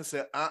Vikings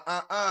said,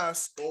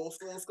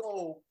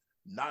 skull,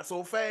 not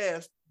so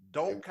fast.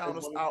 Don't count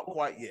us out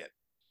quite yet.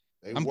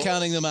 I'm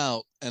counting them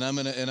out, and I'm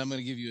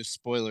gonna give you a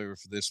spoiler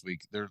for this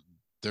week.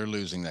 They're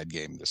losing that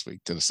game this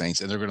week to the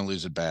Saints, and they're gonna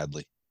lose it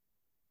badly.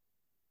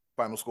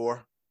 Final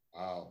score?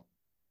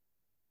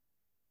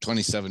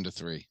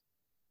 27-3.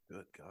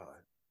 Good God.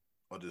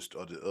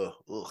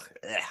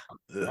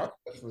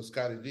 For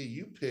Scotty D,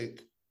 you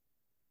pick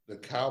the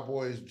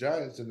Cowboys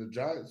Giants, and the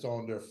Giants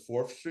on their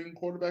fourth string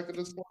quarterback at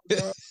this point.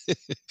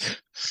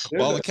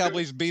 Well, the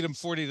Cowboys beat them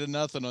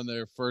 40-0 on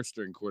their first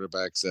string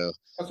quarterback. So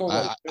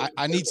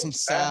I need some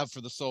salve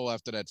for the soul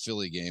after that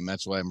Philly game.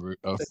 That's why I'm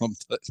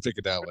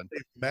picking that one.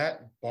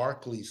 Matt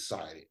Barkley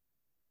sighting.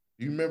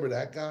 Do you remember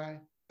that guy?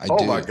 I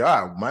do. My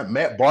God,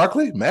 Matt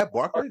Barkley.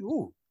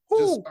 Ooh.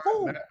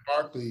 Matt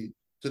Barkley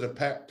to the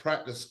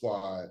practice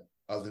squad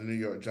of the New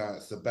York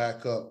Giants to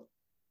back up.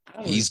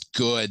 He's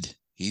good.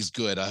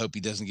 I hope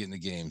he doesn't get in the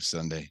game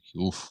Sunday.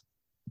 Oof.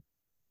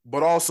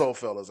 But also,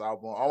 fellas,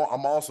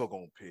 I'm also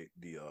gonna pick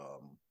the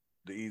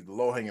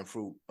low hanging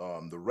fruit,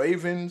 the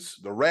Ravens,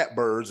 the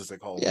Ratbirds as they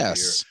call them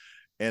here,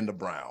 and the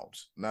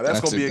Browns. Now that's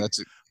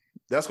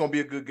gonna be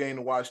a good game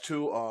to watch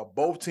too.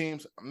 Both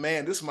teams,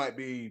 man, this might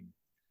be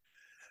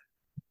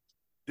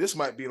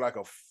like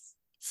a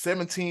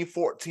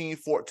 17-14,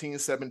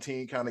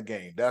 14-17 kind of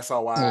game. That's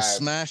how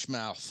smash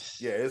mouth.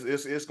 Yeah,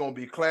 it's gonna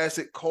be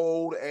classic,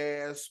 cold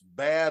ass,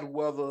 bad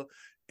weather,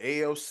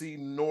 AFC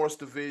North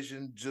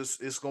division.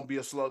 It's gonna be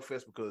a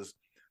slugfest because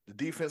the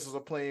defenses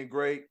are playing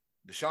great.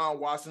 Deshaun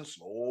Watson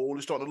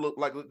slowly starting to look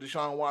like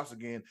Deshaun Watson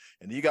again.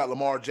 And you got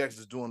Lamar Jackson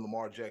just doing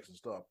Lamar Jackson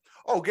stuff.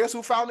 Oh, guess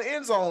who found the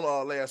end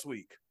zone last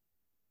week?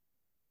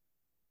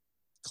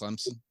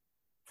 Clemson.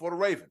 For the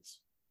Ravens.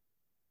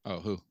 Oh,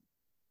 who?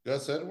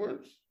 Gus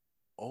Edwards?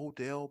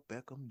 Odell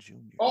Beckham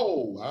Jr.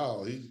 Oh,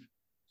 wow.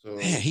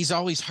 Man, he's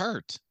always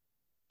hurt.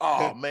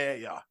 Oh,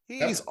 man, yeah.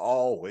 He's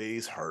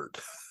always hurt.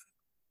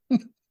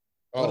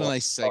 What a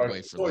nice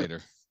segue for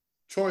later.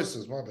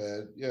 Choices, my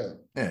bad. Yeah.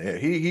 Yeah,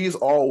 he's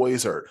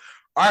always hurt.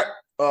 All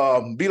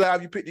right.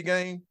 B-Live, you picked your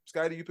game.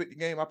 Scotty, you picked your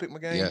game. I picked my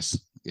game.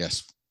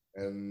 Yes.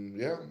 And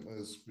yeah,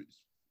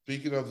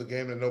 speaking of the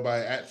game that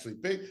nobody actually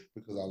picked,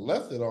 because I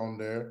left it on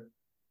there,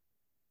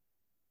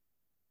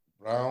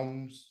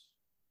 Browns,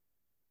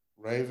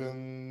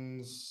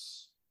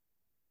 Ravens.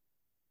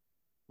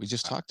 We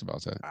just talked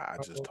about that. I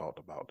just talked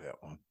about that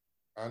one.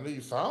 I knew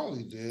you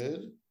finally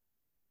did.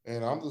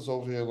 And I'm just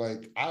over here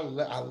like, I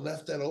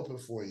left that open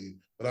for you.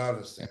 But I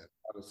understand.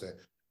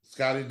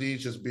 Scotty D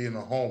just being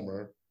a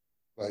homer.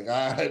 Like,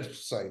 I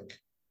just like,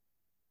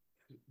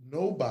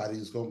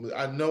 nobody's going to.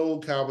 I know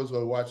Cowboys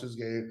going to watch this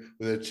game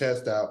with their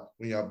chest out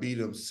when y'all beat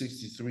them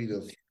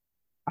 63-.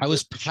 I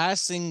was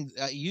passing.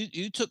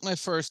 You took my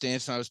first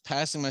answer. I was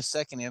passing my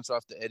second answer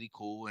off to Eddy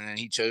Kool, and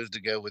he chose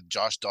to go with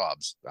Josh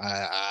Dobbs.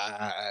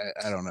 I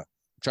don't know.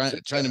 Trying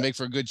to make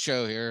for a good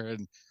show here,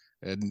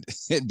 and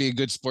it'd be a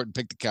good sport and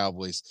pick the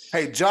Cowboys.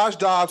 Hey, Josh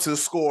Dobbs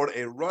has scored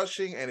a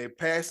rushing and a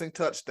passing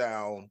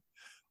touchdown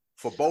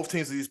for both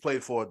teams that he's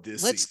played for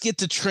this Let's season. get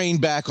the train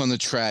back on the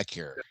track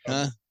here,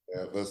 huh?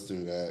 Yeah, let's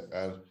do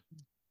that.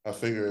 I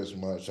figure as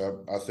much. I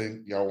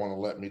think y'all want to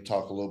let me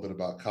talk a little bit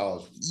about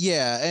college.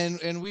 Yeah,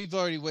 and we've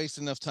already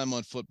wasted enough time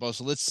on football,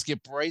 so let's skip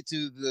right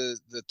to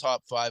the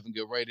top 5 and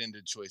go right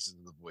into choices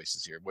of the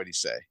voices here. What do you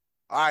say?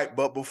 All right,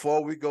 but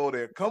before we go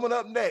there, coming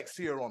up next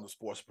here on the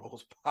Sports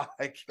Bros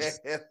podcast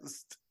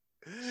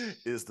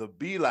is the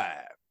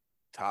B-Live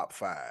top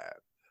 5.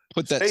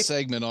 Put that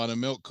segment on a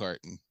milk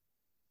carton.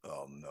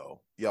 Oh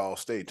no, y'all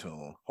stay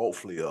tuned.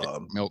 Hopefully,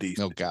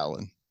 milk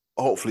gallon.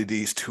 Hopefully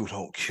these two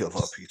don't kill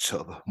up each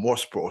other. More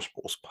Sports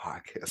Bros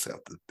podcast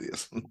after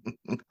this.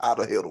 How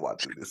the hell do I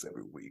do this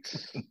every week?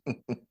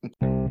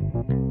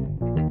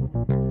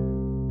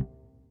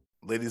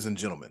 Ladies and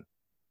gentlemen,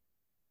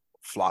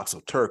 flocks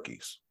of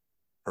turkeys,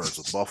 herds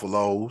of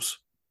buffaloes,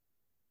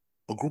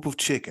 a group of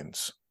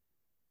chickens,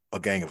 a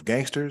gang of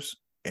gangsters,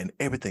 and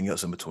everything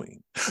else in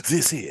between.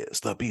 This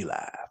is the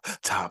B-Live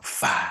top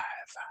 5.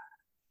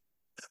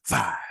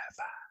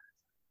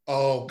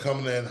 Oh,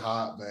 coming in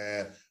hot,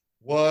 man.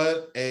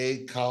 What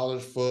a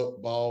college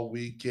football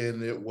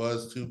weekend it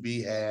was to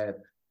be had.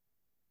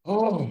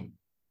 Oh,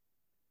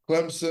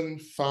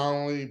 Clemson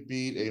finally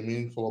beat a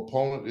meaningful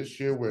opponent this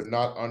year. We're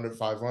not under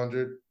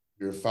 500.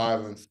 We're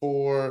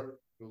 5-4.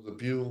 It was a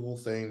beautiful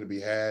thing to be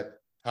had.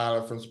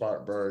 Tyler from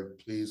Spartanburg,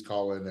 please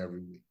call in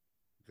every week,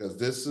 because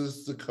this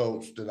is the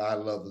coach that I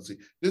love to see.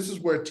 This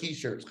is where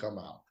T-shirts come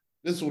out.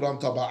 This is what I'm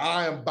talking about.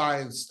 I am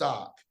buying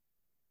stock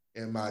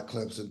in my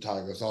Clemson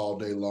Tigers all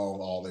day long,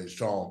 all day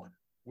strong.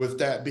 With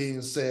that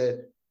being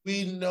said,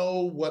 we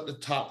know what the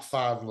top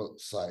 5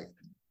 looks like.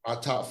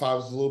 Our top 5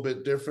 is a little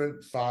bit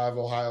different. 5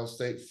 Ohio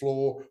State,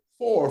 4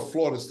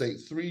 Florida State,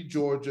 3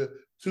 Georgia,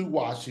 2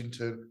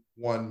 Washington,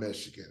 1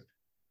 Michigan.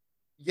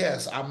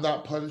 Yes, I'm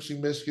not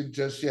punishing Michigan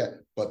just yet,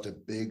 but the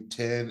Big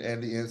Ten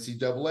and the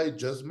NCAA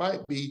just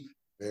might be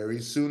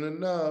very soon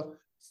enough.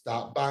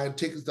 Stop buying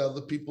tickets to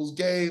other people's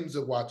games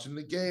and watching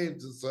the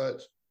games and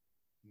such.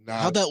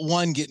 How'd that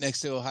 1 get next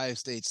to Ohio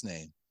State's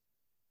name?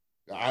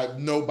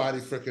 Nobody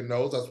freaking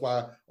knows. That's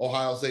why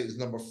Ohio State is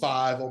number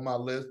 5 on my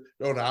list.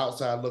 They're on the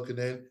outside looking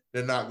in.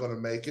 They're not going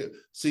to make it.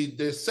 See,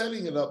 they're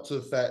setting it up to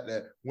the fact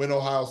that when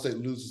Ohio State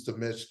loses to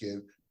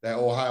Michigan, that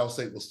Ohio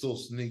State will still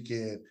sneak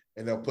in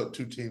and they'll put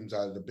 2 teams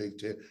out of the Big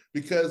Ten.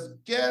 Because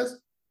guess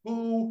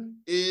who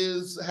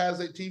has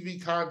a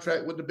TV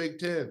contract with the Big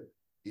Ten?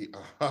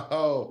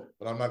 Oh,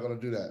 but I'm not going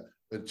to do that.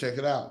 But check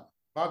it out.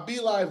 My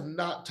B-Live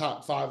not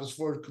top 5 is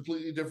for a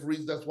completely different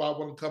reason. That's why I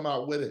want to come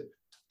out with it.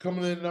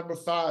 Coming in number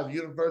 5,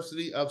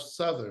 University of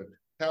Southern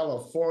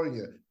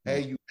California.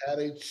 Hey, you had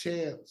a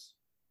chance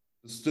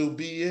to still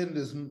be in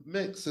this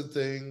mix of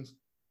things,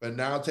 but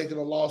now taking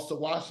a loss to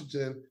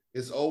Washington,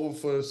 it's over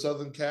for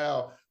Southern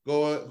Cal.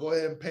 Go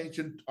ahead and paint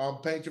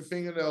your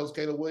fingernails,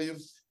 Caleb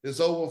Williams.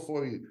 It's over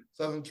for you.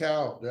 Southern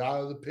Cal, they're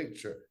out of the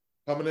picture.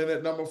 Coming in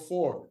at number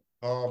 4,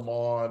 come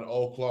on,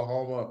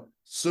 Oklahoma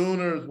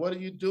Sooners. What are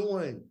you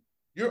doing?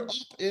 You're up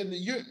in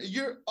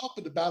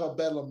the Battle of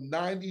Bedlam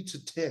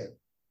 90-10.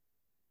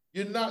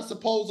 You're not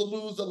supposed to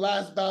lose the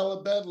last Battle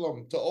of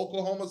Bedlam to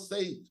Oklahoma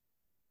State.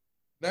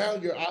 Now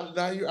you're out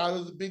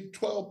of the Big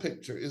 12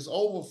 picture. It's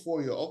over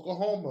for you.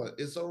 Oklahoma,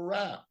 it's a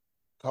wrap.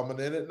 Coming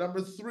in at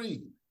number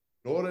 3,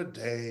 Notre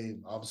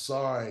Dame. I'm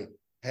sorry.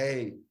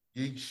 Hey,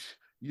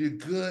 you're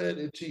good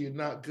until you're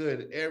not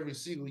good. Every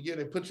single year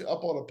they put you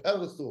up on a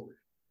pedestal.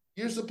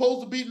 You're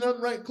supposed to beat an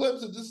unranked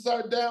Clemson. This is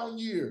our down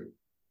year.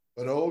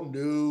 But oh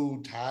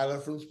no, Tyler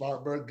from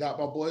Spartanburg got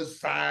my boys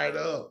fired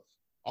up.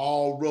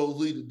 All roads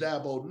lead to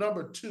Dabo.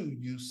 Number 2,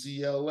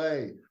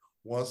 UCLA.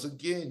 Once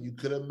again, you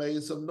could have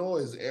made some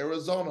noise.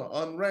 Arizona,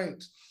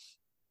 unranked.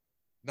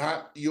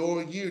 Not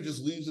your year,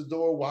 just leaves the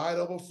door wide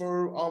open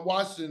for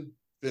Washington.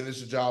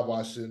 Finish the job,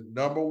 Washington.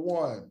 Number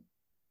 1,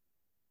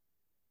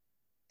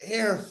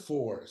 Air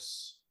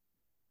Force.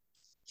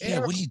 Yeah,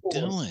 what are you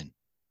doing?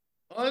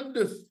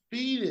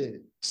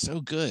 Undefeated.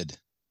 So good.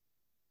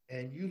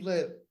 And you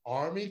let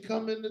Army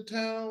come into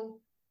town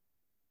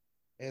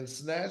and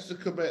snatch the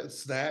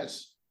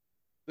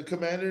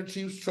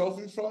Commander-in-Chief's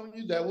trophy from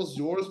you. That was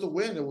yours to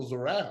win. It was a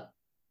wrap.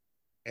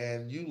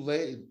 And you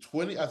laid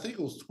 20, I think it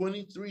was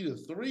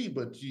 23-3,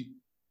 but you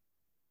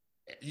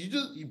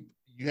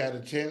had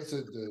a chance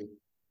at the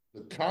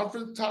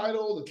conference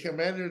title, the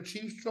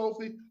Commander-in-Chief's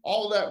trophy.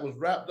 All of that was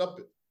wrapped up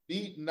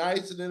neat,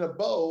 nice, and in a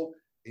bow.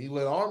 And you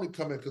let Army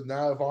come in, because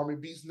now if Army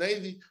beats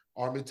Navy,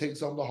 Army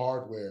takes on the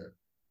hardware.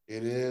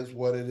 It is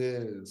what it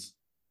is.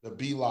 The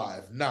Be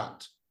Live,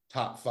 not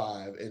top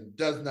 5, and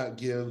does not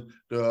give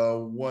the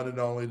one and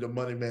only, the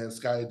money man,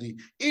 Sky D,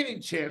 any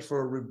chance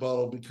for a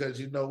rebuttal, because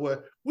you know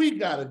what? We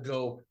got to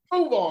go.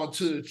 Move on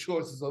to the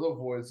choices of the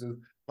voices.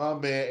 My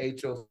man,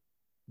 H.O.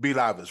 Be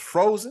Live is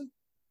frozen.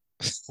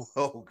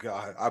 Oh,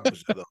 God. I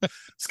pushed it up.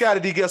 Scotty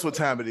D, guess what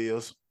time it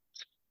is?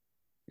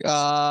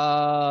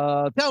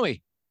 Tell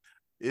me.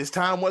 It's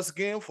time once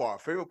again for our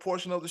favorite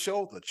portion of the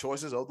show, the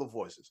choices of the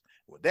voices.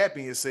 With that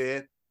being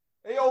said,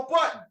 hey, yo,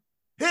 Button,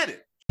 hit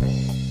it.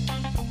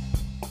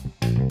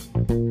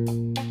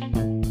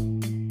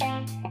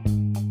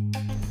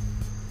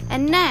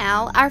 And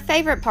now, our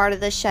favorite part of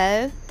the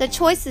show, the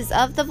choices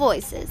of the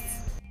voices.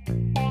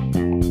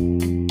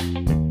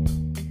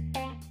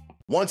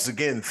 Once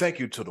again, thank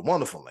you to the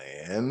wonderful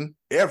and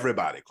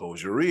everybody,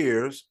 close your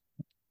ears.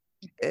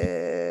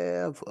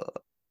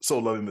 So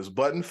lovely Miss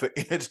Button for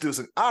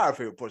introducing our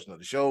favorite portion of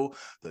the show,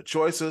 the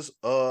choices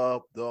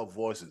of the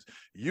voices.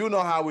 You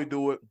know how we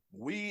do it.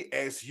 We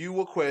ask you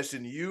a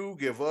question, you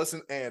give us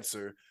an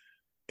answer,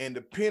 and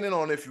depending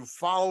on if you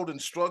followed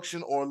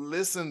instruction or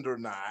listened or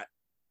not,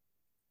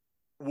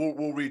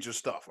 we'll read your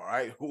stuff, all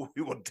right?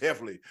 We will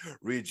definitely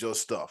read your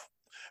stuff.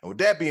 And with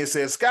that being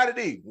said, Scotty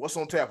D, what's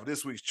on tap for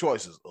this week's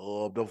choices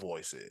of the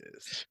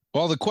voices?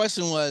 Well, the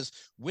question was,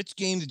 which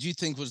game did you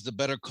think was the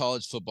better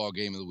college football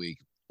game of the week?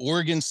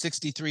 Oregon's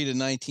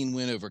 63-19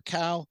 win over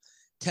Cal,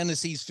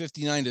 Tennessee's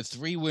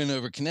 59-3 win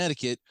over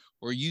Connecticut,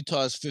 or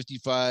Utah's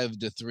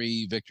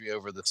 55-3 victory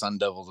over the Sun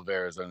Devils of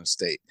Arizona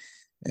State?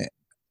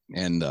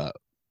 And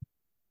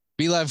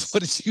Be Live,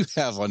 what did you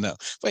have on that?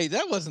 Wait,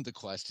 that wasn't the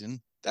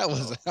question. That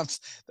was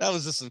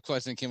just a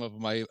question that came up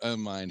in my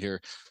own mind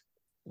here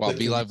while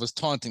Be Live was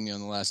taunting me on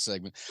the last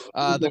segment.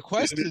 The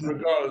question,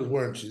 regardless,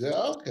 weren't you?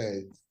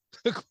 Okay.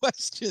 The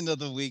question of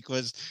the week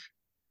was,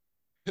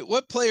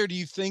 what player do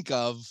you think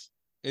of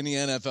in the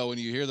NFL when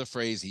you hear the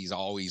phrase "he's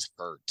always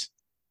hurt"?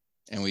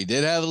 And we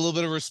did have a little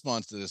bit of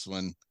response to this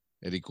one,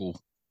 Eddy Kool.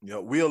 Yeah,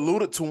 we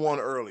alluded to one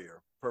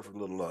earlier. Perfect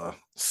little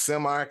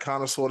semi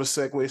kind of sort of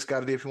segue,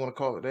 Scotty, if you want to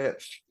call it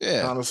that.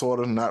 Yeah, kind of sort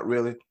of, not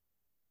really.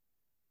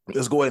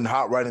 Let's go ahead and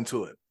hop right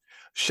into it.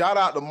 Shout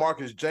out to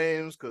Marcus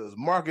James, because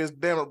Marcus,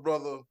 damn it,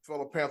 brother,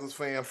 fellow Panthers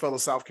fan, fellow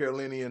South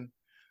Carolinian.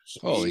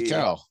 Holy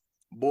cow.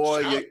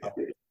 Boy,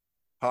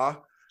 huh?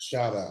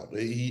 Shout out.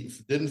 He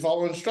didn't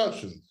follow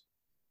instructions.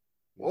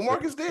 Well,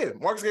 Marcus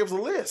did. Marcus gave us a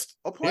list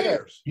of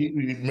players. Yeah,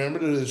 he remember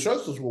the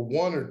instructions were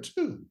 1 or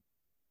 2.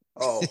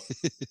 Oh.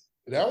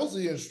 That was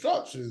the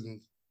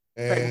instructions.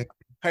 And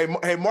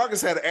hey,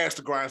 Marcus had an axe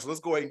to grind, so let's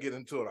go ahead and get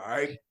into it, all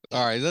right?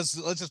 All right, let's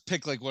just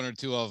pick like 1 or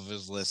 2 off of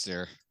his list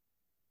here.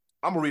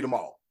 I'm going to read them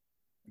all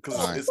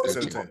because it's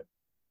entertaining.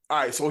 All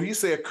right, so he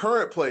said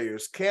current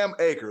players, Cam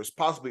Akers,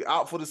 possibly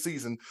out for the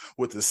season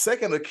with the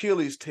second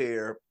Achilles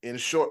tear in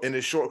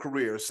his short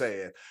career,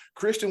 sad.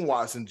 Christian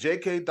Watson,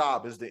 J.K.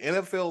 Dobbins, the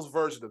NFL's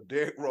version of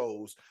Derrick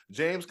Rose,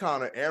 James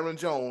Conner, Aaron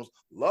Jones.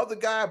 Love the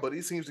guy, but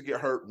he seems to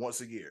get hurt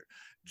once a year.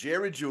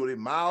 Jerry Jeudy,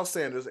 Miles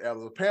Sanders, as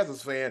a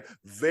Panthers fan,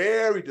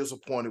 very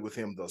disappointed with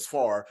him thus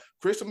far.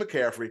 Christian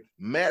McCaffrey,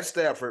 Matt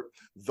Stafford,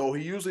 though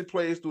he usually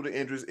plays through the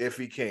injuries if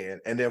he can.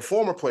 And then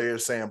former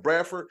players, Sam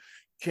Bradford,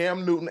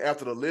 Cam Newton,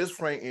 after the Liz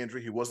Frank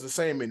injury, he wasn't the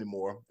same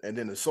anymore. And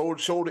then the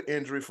shoulder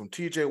injury from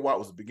TJ Watt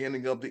was the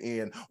beginning of the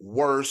end.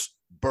 Worst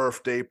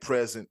birthday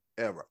present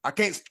ever. I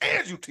can't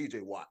stand you,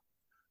 TJ Watt.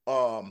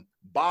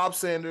 Bob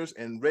Sanders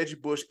and Reggie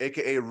Bush,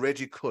 a.k.a.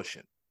 Reggie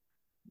Cushion.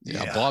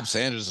 Yeah, Bob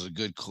Sanders is a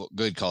good call.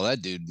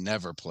 That dude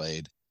never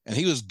played, and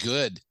he was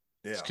good.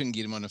 Yeah. Just couldn't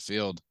get him on the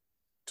field.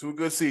 2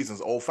 good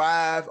seasons,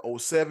 05,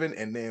 07,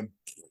 and then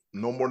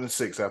no more than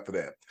 6 after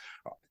that.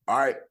 All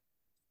right.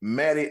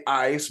 Matty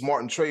Ice,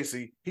 Martin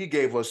Tracy, he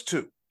gave us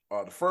 2.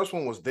 The first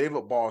one was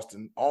David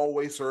Boston,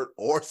 always hurt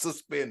or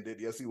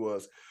suspended. Yes, he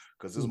was,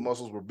 because his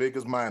muscles were big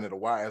as mine as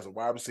a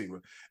wide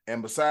receiver.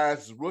 And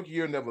besides, his rookie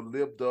year never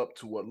lived up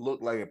to what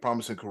looked like a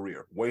promising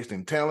career,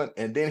 wasting talent.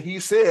 And then he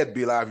said,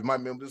 Be Live, you might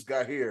remember this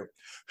guy here,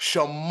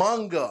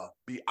 Shamunga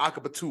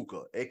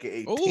Biakabatuka,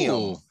 a.k.a.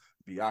 Tim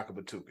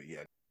Biakabatuka.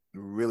 Yeah,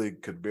 really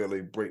could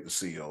barely break the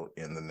seal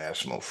in the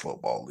National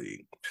Football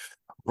League.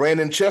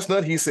 Brandon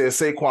Chestnut, he says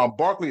Saquon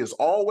Barkley is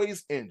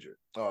always injured.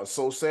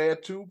 So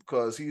sad too,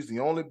 because he's the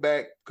only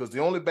back. Because the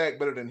only back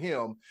better than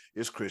him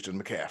is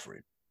Christian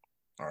McCaffrey.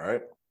 All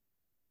right.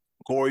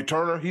 Corey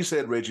Turner, he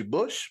said Reggie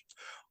Bush.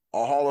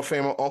 Our Hall of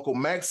Famer Uncle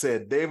Mac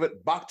said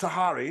David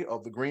Bakhtiari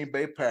of the Green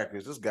Bay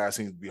Packers. This guy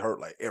seems to be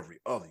hurt like every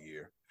other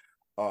year.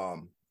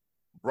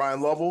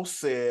 Brian Lovell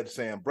said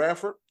Sam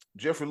Bradford.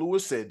 Jeffrey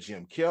Lewis said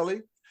Jim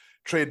Kelly.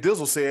 Trey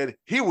Dizzle said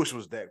he wish it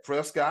was Dak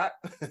Prescott.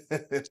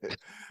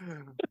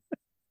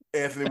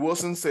 Anthony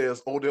Wilson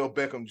says Odell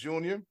Beckham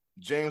Jr.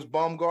 James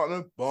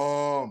Baumgartner,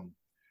 bum.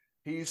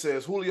 He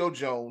says Julio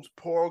Jones,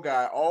 poor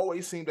guy,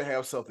 always seemed to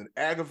have something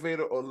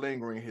aggravated or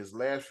lingering his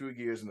last few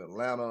years in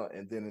Atlanta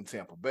and then in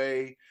Tampa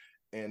Bay.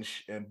 And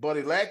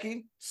Buddy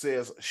Lackey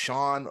says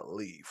Sean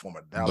Lee,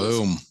 former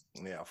Dallas,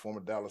 former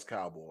Dallas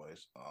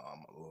Cowboys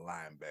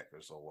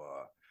linebacker. So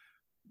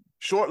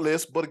short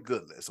list, but a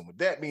good list. And with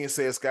that being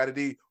said, Scotty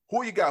D,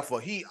 who you got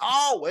for he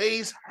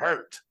always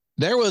hurt?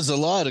 There was a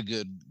lot of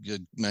good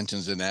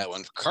mentions in that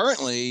one.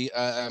 Currently,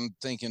 I'm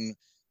thinking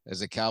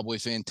as a Cowboy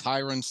fan,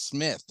 Tyron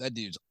Smith. That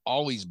dude's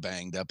always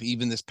banged up.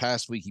 Even this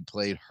past week, he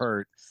played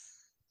hurt.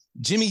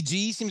 Jimmy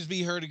G seems to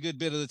be hurt a good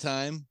bit of the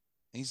time.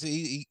 We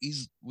see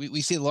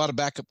a lot of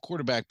backup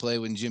quarterback play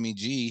when Jimmy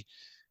G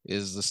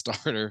is the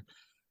starter.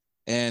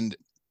 And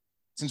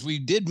since we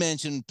did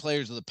mention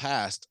players of the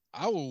past,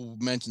 I will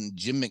mention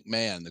Jim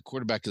McMahon, the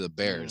quarterback of the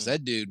Bears.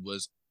 That dude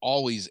was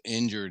always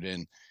injured.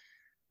 And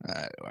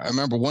I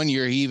remember one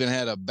year he even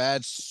had a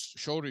bad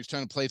shoulder. He was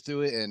trying to play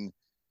through it. And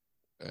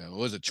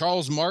was it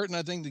Charles Martin,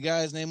 I think the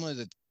guy's name was,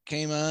 that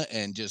came out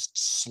and just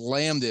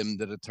slammed him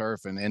to the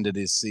turf and ended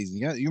his season.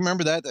 You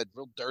remember that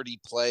real dirty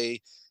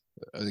play?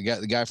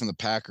 The guy from the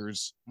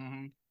Packers.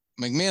 Mm-hmm.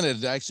 McMahon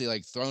had actually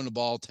like thrown the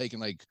ball, taken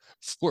like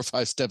 4 or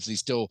 5 steps. He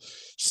still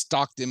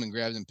stalked him and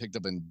grabbed him, picked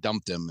up and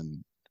dumped him,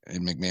 and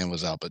McMahon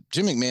was out. But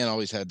Jim McMahon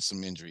always had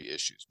some injury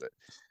issues. But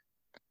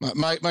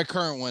my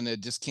current one that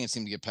just can't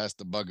seem to get past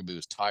the bugaboo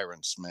is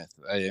Tyron Smith.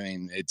 I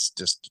mean, it's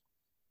just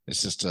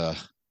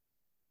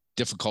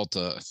difficult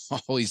to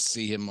always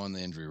see him on the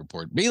injury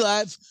report. Be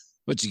Live,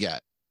 what you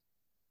got?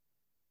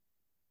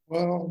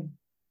 Well,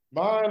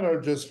 mine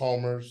are just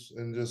homers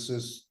and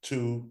just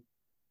 2.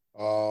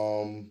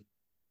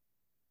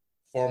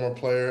 Former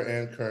player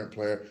and current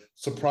player.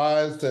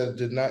 Surprised that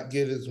did not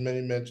get as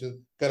many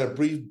mentions. Got a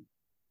brief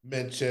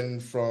mention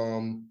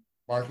from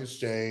Marcus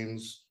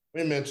James.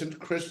 We mentioned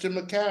Christian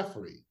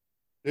McCaffrey.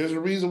 There's a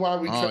reason why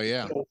we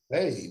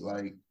Hey,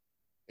 like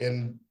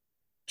in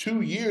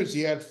 2 years,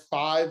 he had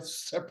 5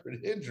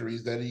 separate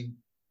injuries that he,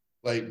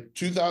 like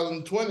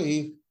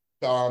 2020,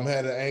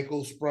 had an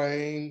ankle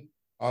sprain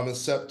in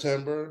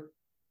September,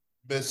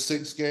 missed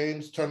 6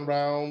 games, turned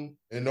around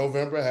in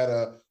November, had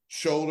a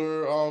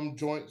shoulder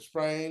joint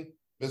sprain,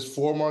 missed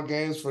 4 more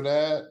games for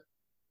that.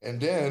 And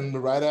then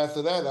right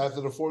after that, after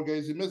the 4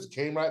 games he missed,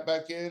 came right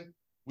back in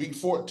week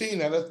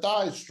 14, had a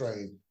thigh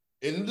strain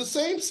in the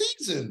same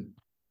season.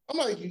 I'm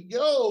like,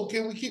 yo,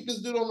 can we keep this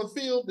dude on the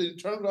field? Then he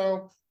turned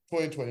around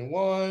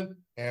 2021,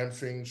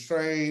 hamstring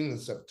strain in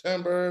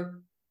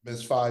September,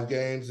 missed 5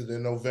 games, and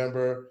then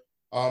November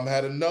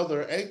had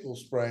another ankle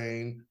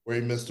sprain where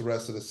he missed the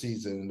rest of the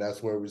season. And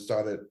that's where we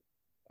started,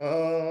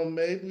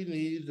 maybe we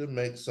need to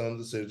make some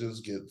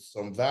decisions, get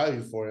some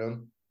value for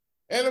him.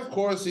 And of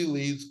course, he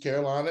leaves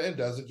Carolina and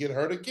doesn't get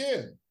hurt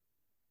again.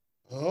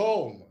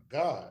 Oh my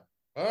God.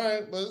 All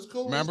right, but it's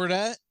cool. Remember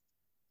that?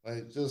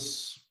 Like,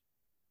 just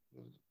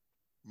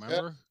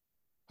remember?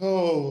 Yeah.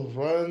 Oh,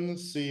 run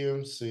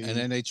CMC. And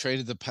then they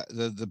traded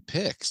the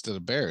picks to the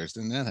Bears.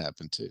 Didn't that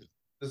happen too?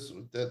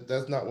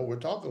 That's not what we're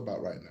talking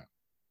about right now.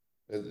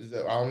 I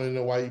don't even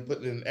know why you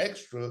put in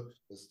extra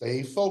to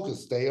stay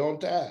focused, stay on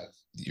task.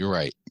 You're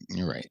right.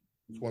 You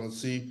want to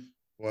see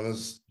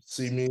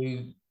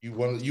me. You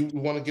want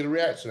to get a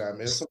reaction out of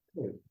me. It's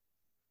okay.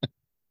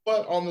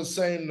 But on the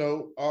same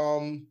note,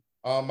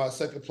 my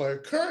second player,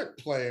 current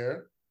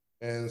player,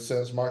 and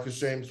since Marcus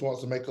James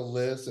wants to make a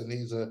list and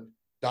he's a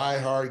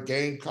diehard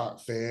Gamecock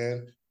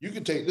fan, you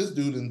can take this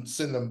dude and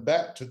send him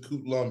back to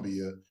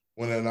Columbia.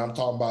 When I'm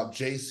talking about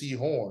J.C.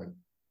 Horn,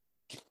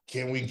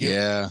 can we get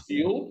him the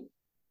field?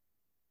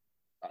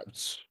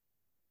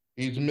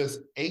 He's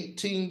missed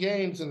 18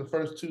 games in the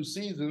first 2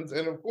 seasons,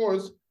 and of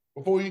course,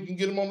 before you can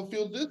get him on the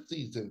field this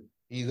season,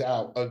 he's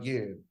out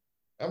again.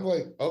 I'm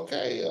like,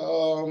 okay,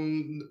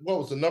 what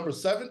was the number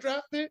 7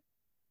 draft pick?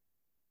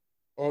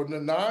 Or the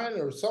 9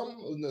 or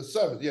something? The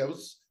 7th, yeah,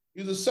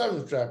 he was a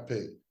 7th draft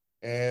pick.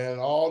 And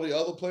all the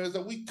other players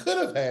that we could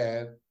have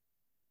had,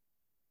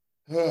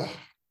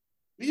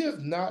 we have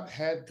not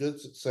had good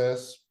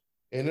success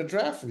in the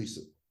draft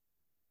recently.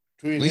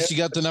 At least you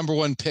got the number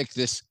 1 pick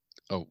this.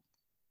 Oh.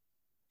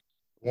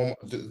 Do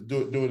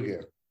it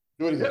again.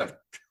 Do it again.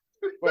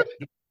 Wait,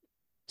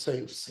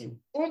 say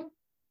one.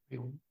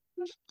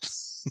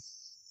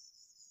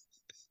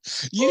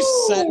 You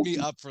set me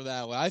up for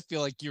that one. I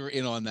feel like you were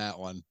in on that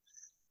one.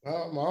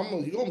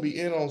 You're gonna be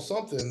in on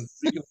something.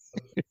 Speaking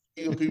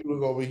of people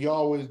who go, but you're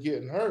always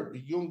getting hurt.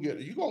 You're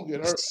gonna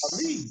get hurt by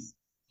me.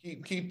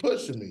 Keep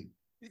pushing me.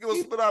 He gonna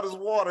spit out his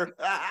water.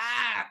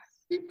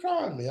 Keep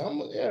trying me.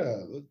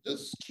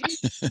 Just keep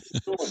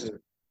doing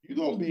it. You're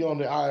gonna be on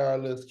the IR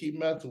list. Keep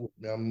messing with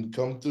me. I'm gonna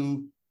come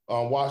through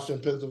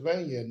Washington,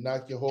 Pennsylvania, and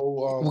knock your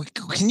whole.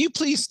 Can you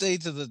please stay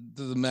to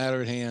the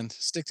matter at hand?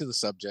 Stick to the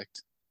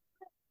subject.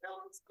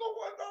 What's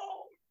going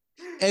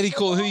on? Eddie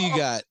Kool, who you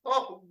got?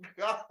 Oh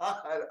God,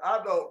 I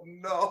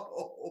don't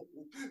know.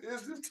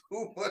 Is there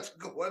too much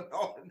going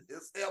on in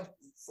this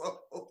episode?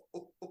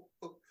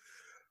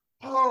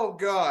 Oh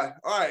God.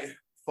 All right.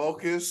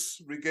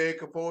 Focus, regain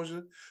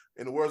composure.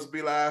 In the words of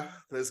B-Live,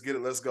 let's get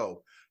it. Let's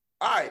go.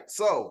 All right.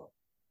 So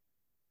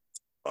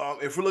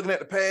if we're looking at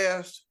the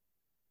past,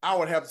 I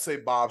would have to say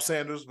Bob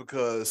Sanders,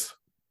 because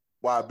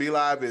while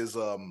B-Live is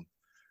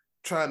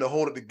trying to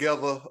hold it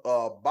together,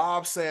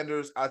 Bob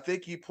Sanders, I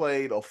think he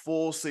played a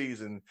full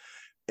season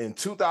in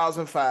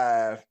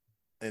 2005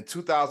 and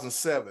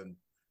 2007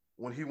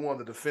 when he won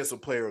the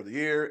Defensive Player of the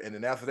Year. And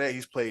then after that,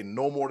 he's played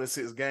no more than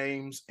 6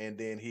 games. And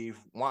then he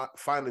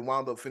finally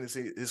wound up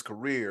finishing his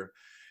career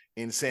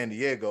in San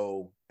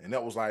Diego. And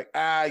that was like,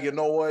 you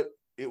know what?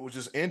 It was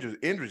just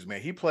injuries,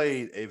 man. He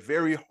played a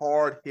very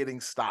hard-hitting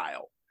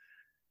style.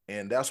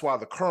 And that's why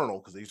the Colonel,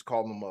 because they used to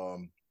call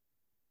him,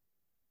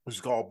 which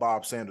is called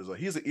Bob Sanders.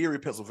 He's an Erie,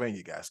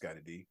 Pennsylvania guy,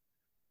 Scotty D.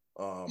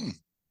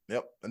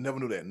 Yep, I never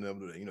knew that.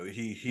 You know,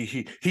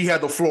 he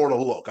had the Florida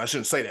look. I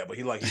shouldn't say that, but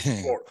he's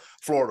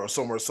Florida or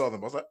somewhere southern.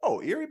 But I was like,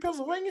 oh, Erie,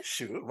 Pennsylvania,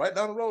 shoot, right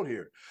down the road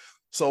here.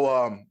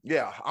 So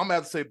yeah, I'm gonna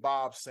have to say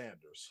Bob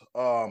Sanders.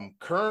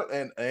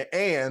 Current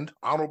and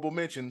honorable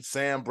mention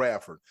Sam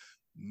Bradford.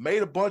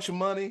 Made a bunch of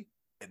money,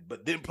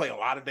 but didn't play a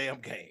lot of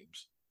damn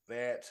games.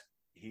 That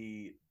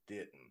he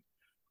didn't.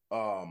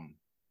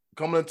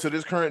 Coming into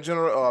this current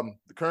the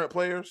current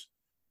players,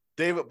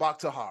 David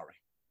Bakhtiari.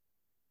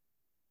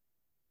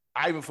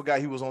 I even forgot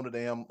he was on the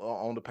damn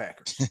on the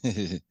Packers.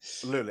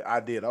 Literally, I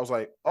did. I was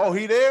like, oh,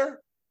 he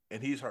there?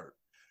 And he's hurt.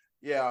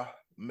 Yeah,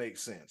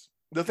 makes sense.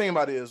 The thing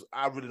about it is,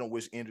 I really don't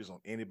wish injuries on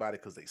anybody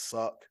because they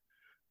suck.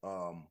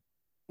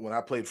 When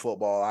I played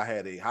football, I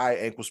had a high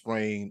ankle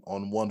sprain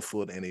on one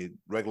foot and a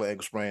regular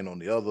ankle sprain on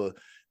the other.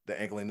 The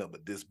ankle ain't up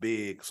but this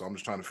big, so I'm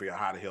just trying to figure out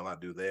how the hell I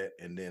do that.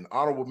 And then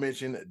honorable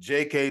mention,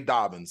 J.K.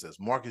 Dobbins, as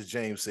Marcus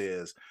James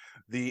says,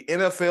 the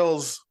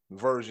NFL's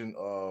version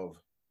of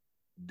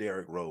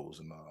Derrick Rose.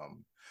 And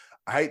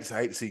I hate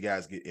to see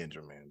guys get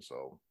injured, man.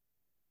 So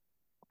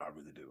I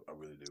really do.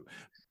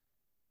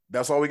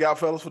 That's all we got,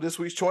 fellas, for this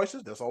week's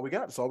choices. That's all we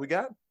got.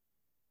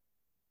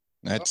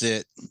 That's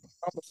it.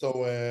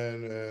 So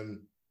and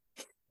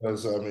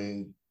because I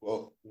mean,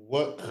 well,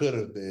 what could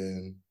have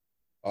been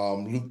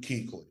Luke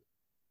Kuechly?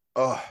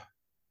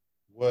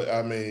 What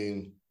I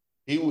mean,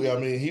 he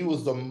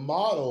was the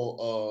model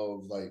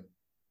of like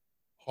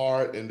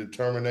heart and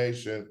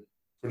determination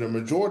for the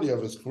majority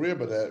of his career,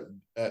 but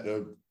at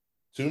the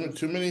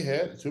too many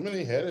head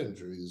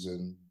injuries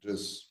and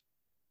just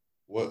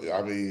what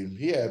I mean,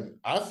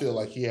 I feel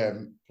like he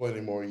had plenty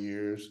more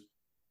years,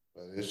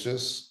 but it's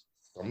just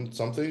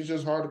some things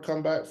just hard to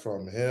come back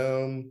from.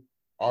 Him,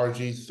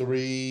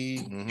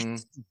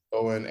 RG3,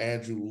 and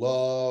Andrew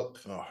Luck.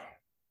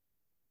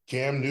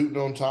 Cam Newton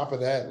on top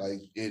of that,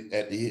 like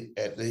at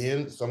the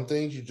end, some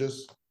things you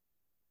just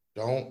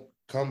don't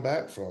come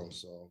back from.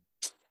 So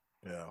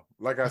yeah,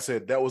 like I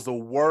said, that was the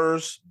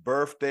worst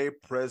birthday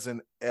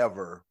present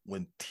ever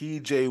when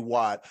TJ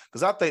Watt,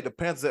 because I think the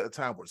Panthers at the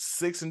time were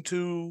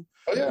 6-2.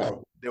 Oh yeah,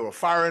 they were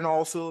firing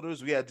all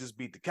cylinders. We had just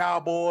beat the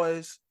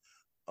Cowboys.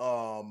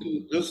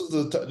 This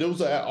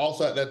was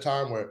also at that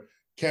time where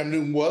Cam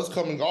Newton was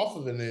coming off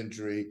of an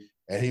injury.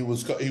 And he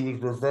was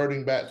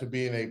reverting back to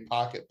being a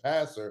pocket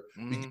passer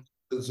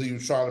because he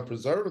was trying to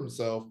preserve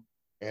himself.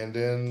 And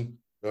then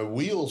the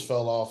wheels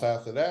fell off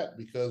after that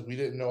because we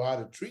didn't know how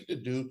to treat the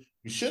dude.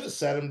 We should have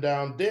sat him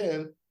down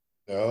then.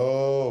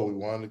 No, we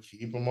wanted to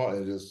keep him on.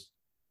 And just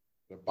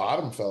the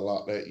bottom fell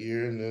out that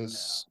year. And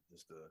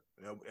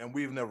and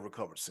we've never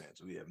recovered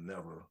since. We have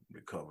never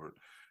recovered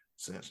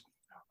since.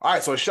 All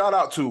right, so shout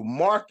out to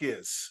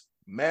Marcus,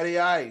 Matty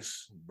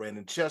Ice,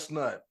 Brandon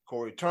Chestnut,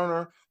 Corey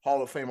Turner,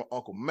 Hall of Famer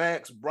Uncle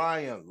Max,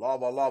 Brian,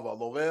 Lava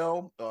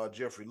Lovell,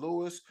 Jeffrey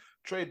Lewis,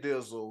 Trey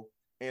Dizzle,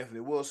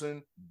 Anthony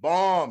Wilson,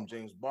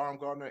 James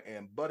Baumgartner,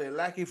 and Buddy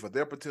Lackey for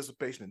their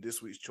participation in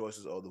this week's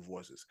Choices of the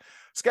Voices.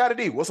 Scotty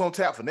D, what's on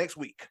tap for next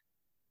week?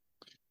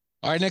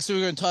 All right, next week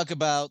we're going to talk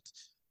about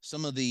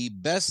some of the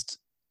best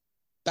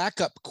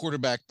backup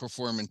quarterback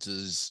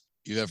performances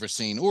you've ever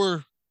seen,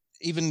 or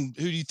even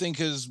who do you think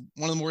is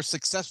one of the more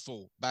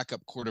successful backup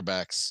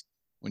quarterbacks?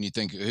 When you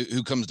think,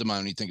 who comes to mind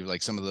when you think of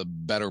like some of the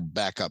better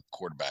backup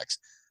quarterbacks?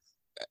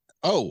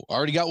 Oh,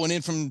 already got one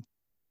in from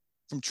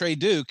Trey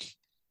Duke.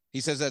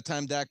 He says that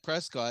time Dak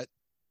Prescott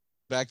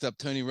backed up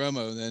Tony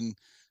Romo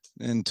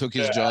and took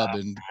his job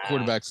in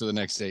quarterback for the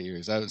next 8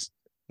 years.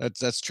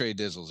 That's Trey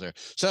Dizzles there.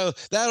 So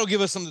that'll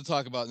give us something to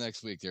talk about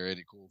next week there,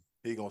 Eddie Kool.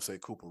 He gonna say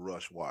Cooper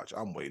Rush. Watch,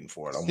 I'm waiting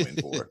for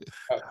it.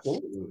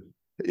 absolutely.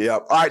 Yeah.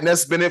 All right,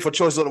 that's been it for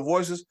Choice of the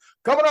Voices.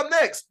 Coming up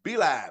next, Be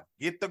Live.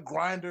 Get the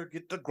grinder,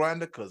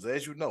 because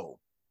as you know,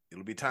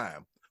 it'll be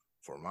time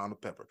for a round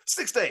of pepper.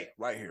 6 day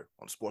right here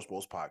on the Sports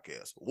Bros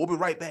Podcast. We'll be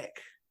right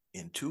back.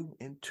 in 2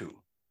 and 2.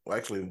 Well,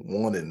 actually,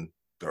 1 and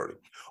 30.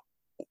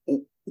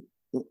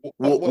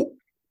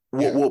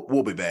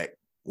 We'll be back.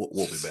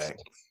 We'll be back.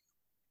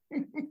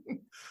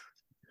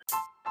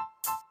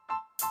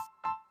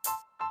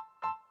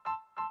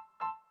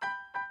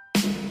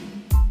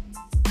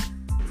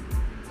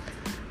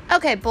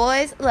 Okay,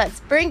 boys,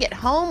 let's bring it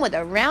home with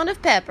a round of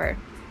pepper.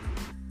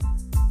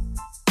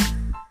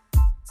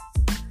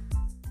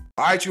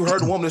 All right, you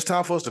heard the woman. It's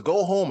time for us to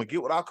go home and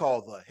get what I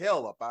call the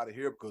hell up out of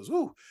here because,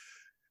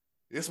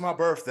 it's my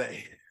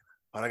birthday.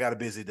 But I got a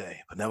busy day.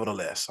 But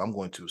nevertheless, I'm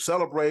going to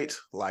celebrate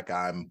like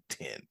I'm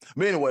 10.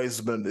 But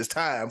anyways, it's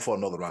time for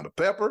another round of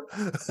pepper.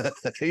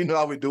 You know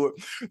how we do it.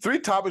 3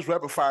 topics,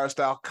 rapid fire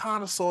style,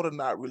 kind of, sort of,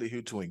 not really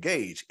here to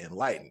engage,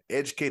 enlighten,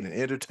 educate, and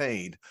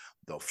entertain.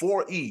 The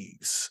 4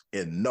 E's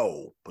in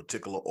no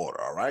particular order,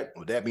 all right?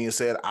 With that being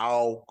said,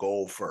 I'll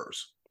go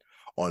first.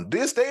 On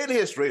this day in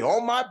history,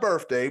 on my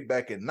birthday,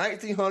 back in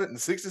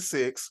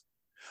 1966,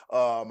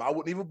 I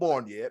wasn't even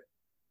born yet.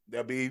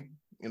 That'll be,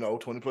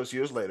 20 plus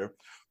years later.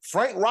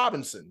 Frank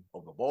Robinson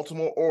of the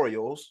Baltimore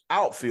Orioles,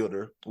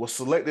 outfielder, was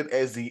selected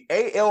as the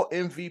AL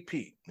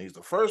MVP. He's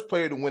the first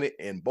player to win it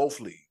in both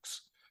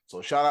leagues.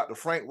 So shout out to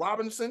Frank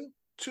Robinson,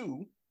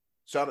 shout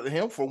out to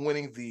him for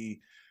winning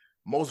the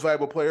most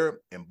valuable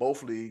player in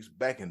both leagues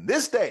back in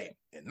this day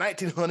in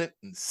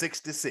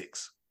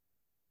 1966.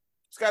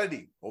 Scotty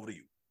D, over to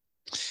you.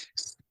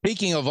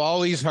 Speaking of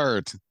always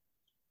hurt,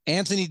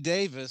 Anthony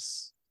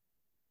Davis,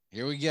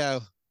 here we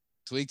go.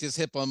 Tweaked his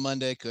hip on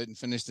Monday, couldn't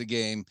finish the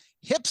game.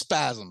 Hip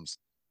spasms.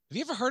 Have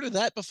you ever heard of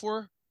that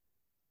before?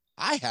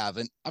 I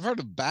haven't. I've heard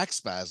of back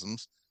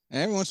spasms,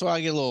 and every once in a while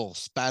I get a little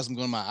spasm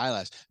going in my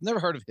eyelash. I've never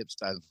heard of hip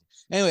spasms.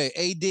 Anyway,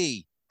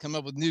 AD, come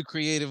up with new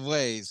creative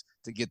ways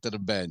to get to the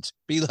bench.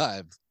 Be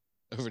live.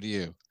 Over to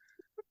you.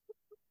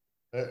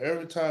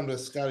 Every time that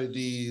Scotty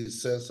D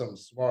says something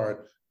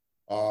smart,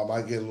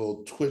 I get a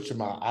little twitch in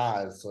my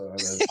eyes. So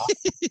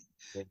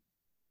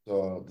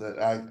that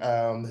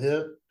I'm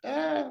hip.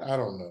 I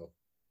don't know.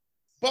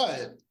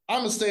 But I'm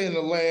going to stay in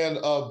the land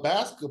of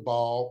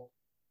basketball,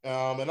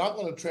 and I'm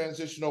going to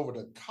transition over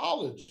to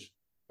college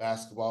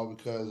basketball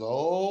because,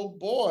 oh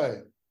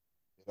boy,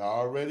 it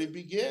already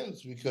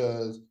begins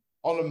because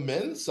on the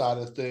men's side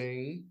of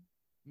things,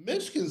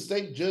 Michigan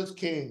State just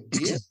can't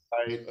get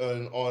right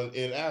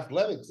in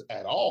athletics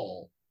at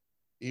all.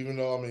 Even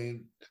though,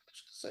 Michigan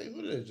State,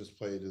 who did they just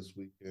play this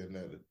weekend?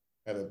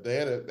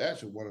 They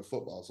actually won in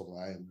football,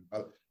 something.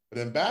 But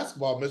in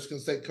basketball, Michigan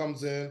State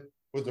comes in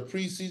with a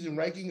preseason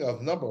ranking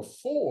of number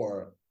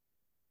 4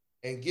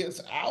 and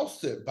gets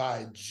ousted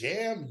by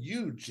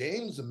JAMU,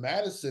 James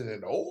Madison,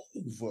 in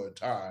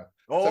overtime.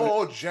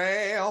 Oh,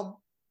 Jam.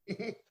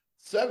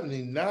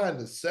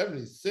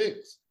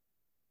 79-76.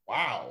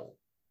 Wow.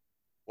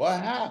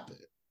 What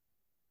happened?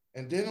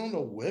 And then on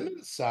the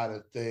women's side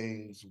of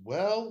things,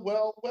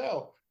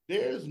 well,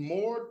 there's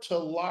more to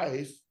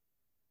life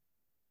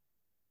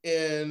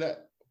in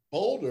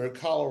Boulder,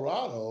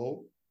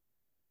 Colorado,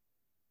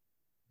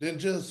 than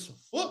just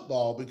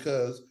football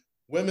because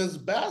women's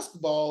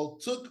basketball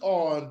took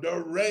on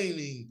the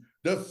reigning,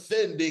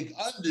 defending,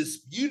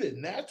 undisputed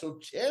national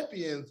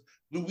champions,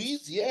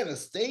 Louisiana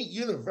State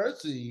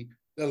University,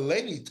 the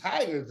Lady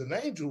Tigers and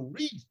Angel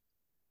Reese,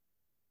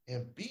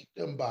 and beat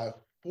them by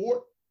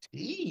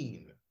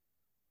 14.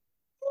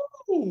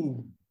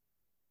 Ooh.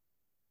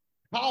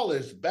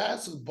 College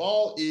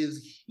basketball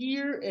is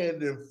here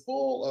and in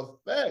full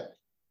effect.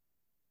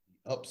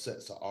 The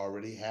upsets are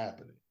already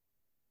happening.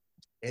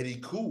 Eddy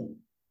Kool,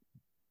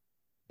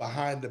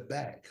 behind the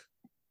back,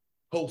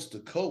 coast to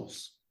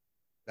coast.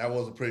 That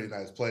was a pretty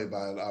nice play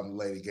by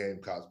Lady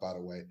Gamecocks, by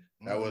the way.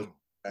 That was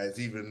nice.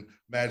 Even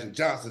Magic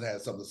Johnson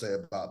had something to say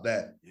about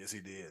that. Yes, he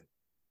did.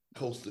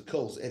 Coast to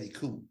coast, Eddy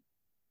Kool,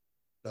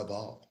 the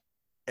ball.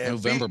 And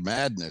November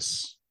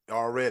Madness.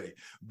 Already.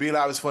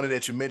 B-Live, it's funny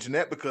that you mentioned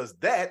that because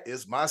that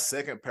is my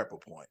second pepper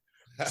point.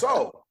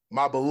 So,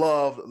 my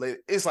beloved lady,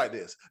 it's like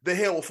this. The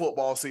hell with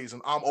football season.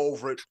 I'm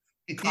over it.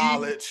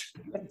 College,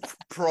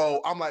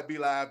 pro. I'm like,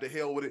 B-Live, the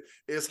hell with it.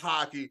 It's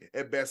hockey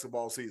and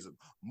basketball season.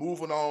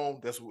 Moving on,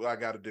 that's what I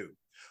got to do.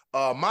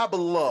 My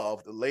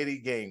beloved Lady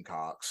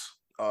Gamecocks,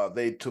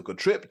 they took a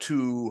trip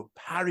to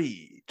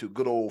Paris, to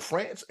good old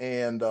France,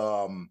 and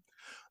the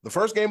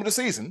first game of the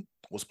season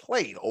was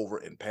played over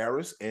in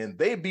Paris, and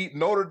they beat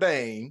Notre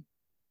Dame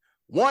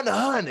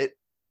 100-71.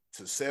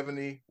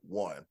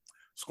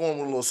 Scoring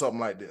with a little something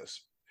like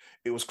this.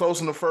 It was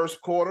close in the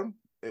first quarter.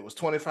 It was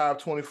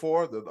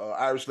 25-24. The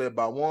Irish led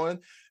by 1.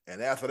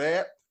 And after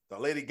that, the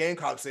Lady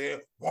Gamecock said,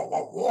 wah,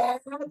 wah, wah,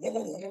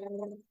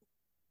 wah.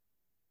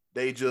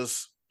 They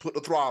just put the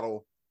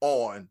throttle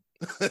on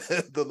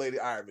the Lady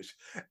Irish,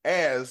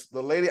 as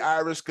the Lady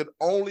Irish could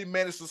only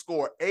manage to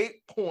score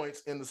 8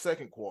 points in the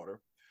second quarter.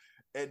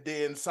 And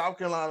then South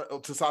Carolina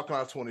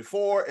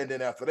 24. And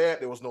then after that,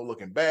 there was no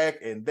looking back.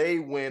 And they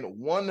win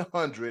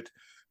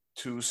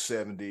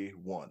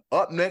 100-71.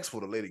 Up next for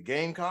the Lady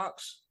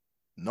Gamecocks,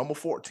 number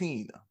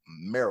 14,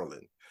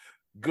 Maryland.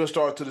 Good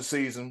start to the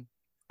season.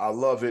 I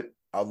love it.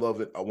 I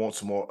want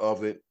some more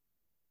of it.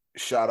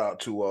 Shout out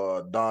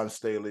to Don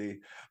Staley,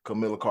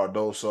 Camila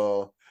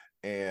Cardoso,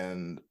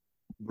 and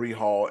Bree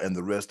Hall, and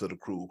the rest of the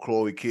crew.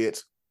 Chloe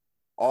Kitts,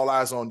 all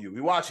eyes on you.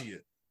 We watching you.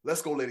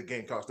 Let's go, Lady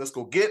Gamecocks. Let's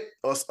go get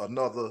us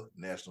another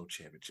national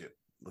championship.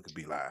 Look at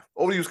B Live.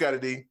 Over to you, Scotty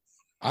D.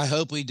 I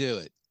hope we do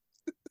it.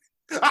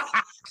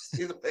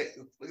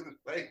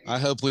 I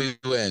hope we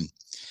win.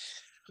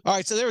 All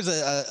right, so there was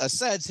a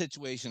sad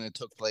situation that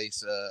took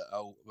place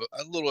a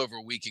little over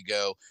a week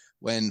ago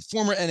when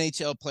former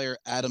NHL player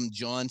Adam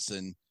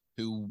Johnson,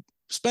 who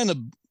spent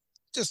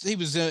he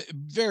was a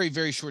very,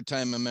 very short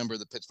time a member of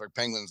the Pittsburgh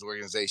Penguins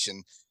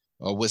organization,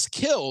 was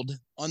killed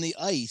on the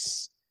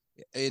ice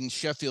in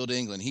Sheffield,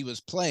 England. He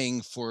was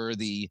playing for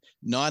the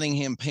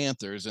Nottingham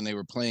Panthers, and they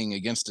were playing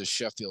against a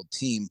Sheffield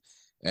team.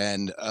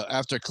 And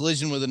after a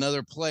collision with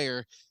another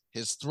player,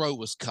 his throat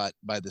was cut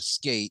by the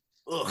skate.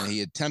 Ugh. And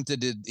he attempted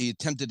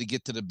to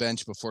get to the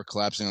bench before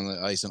collapsing on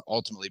the ice and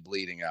ultimately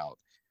bleeding out.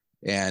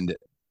 And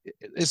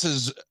this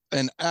is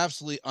an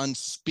absolutely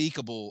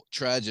unspeakable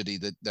tragedy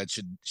that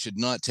should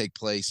not take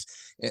place.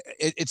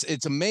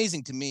 It's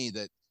amazing to me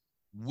that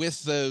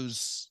with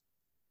those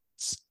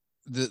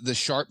the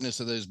sharpness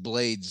of those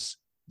blades,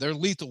 they're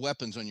lethal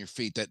weapons on your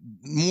feet, that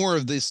more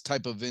of this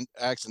type of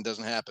accident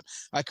doesn't happen.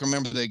 I can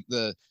remember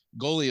the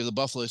goalie of the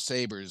Buffalo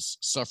Sabres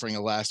suffering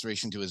a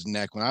laceration to his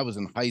neck when I was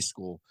in high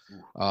school,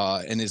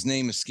 and his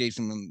name escapes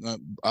me.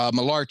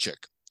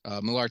 Malarchuk.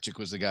 Malarchuk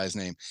was the guy's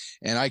name.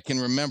 And I can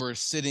remember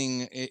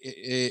sitting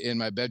in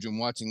my bedroom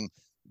watching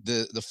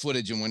the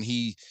footage, and when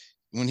he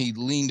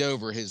leaned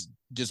over, his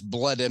just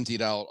blood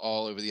emptied out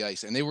all over the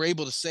ice, and they were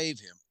able to save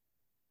him.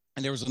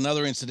 And there was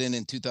another incident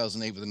in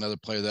 2008 with another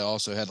player that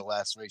also had a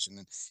laceration,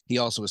 and he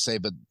also was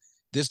saved. But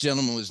this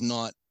gentleman was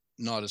not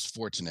as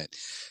fortunate.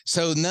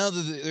 So now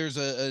that there's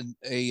a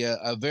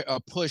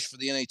push for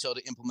the NHL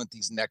to implement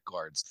these neck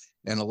guards,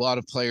 and a lot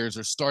of players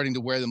are starting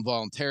to wear them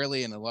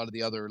voluntarily, and a lot of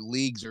the other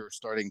leagues are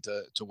starting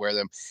to wear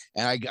them.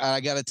 And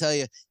I got to tell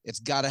you, it's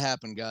got to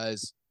happen,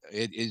 guys.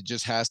 It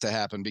just has to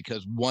happen,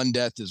 because one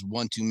death is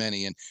one too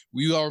many. And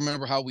we all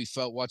remember how we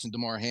felt watching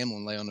DeMar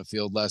Hamlin lay on the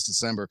field last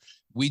December.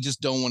 We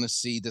just don't want to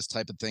see this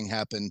type of thing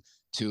happen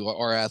to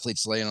our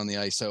athletes laying on the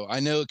ice. So I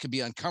know it could be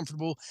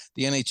uncomfortable.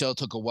 The NHL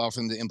took a while for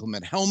them to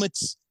implement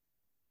helmets,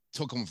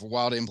 took them for a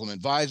while to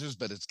implement visors,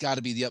 but it's got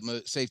to be the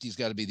utmost, safety's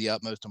got to be the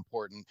utmost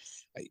important.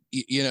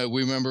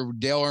 We remember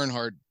Dale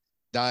Earnhardt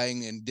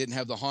dying and didn't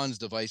have the Hans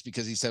device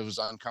because he said it was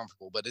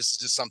uncomfortable. But this is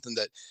just something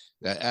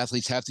that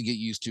athletes have to get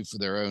used to for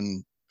their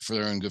own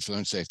good, for their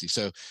own safety.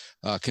 So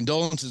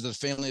condolences to the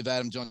family of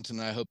Adam Johnson.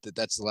 And I hope that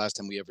that's the last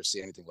time we ever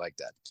see anything like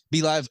that.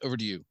 Be Live, over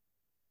to you.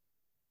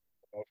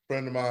 A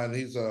friend of mine,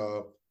 he's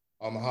a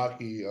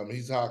hockey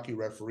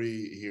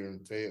referee here in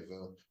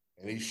Fayetteville,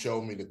 and he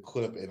showed me the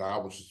clip, and I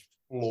was just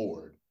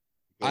floored.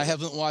 I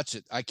haven't watched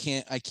it. I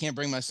can't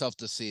bring myself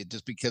to see it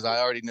just because I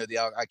already know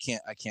I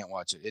can't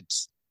watch it.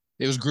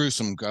 It was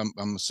gruesome.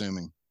 I'm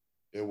assuming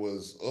it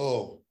was.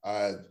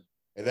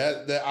 And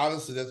that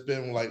honestly, that's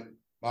been like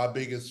my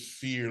biggest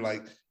fear.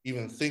 Like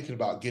even thinking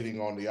about getting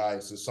on the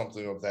ice is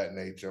something of that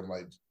nature. I'm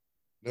like,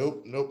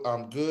 nope.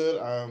 I'm good.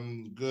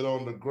 I'm good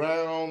on the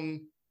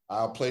ground.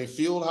 I'll play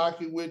field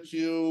hockey with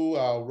you.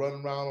 I'll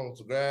run around on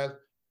some grass.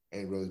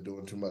 Ain't really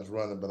doing too much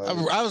running, but I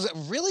was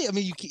really. I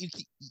mean,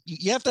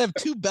 you have to have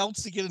two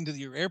belts to get into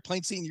your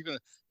airplane seat, and you're gonna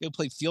go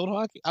play field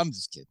hockey. I'm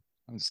just kidding.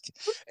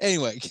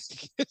 Anyway,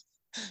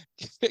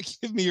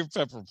 give me your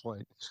pepper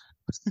plate.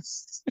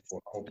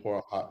 I'll pour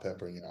a hot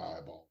pepper in your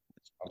eyeball.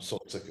 I'm so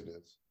sick of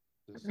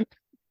this.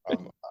 I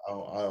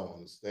don't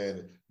understand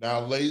it. Now,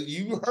 ladies,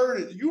 you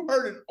heard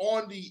it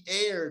on the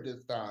air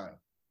this time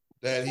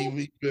that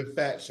he's been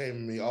fat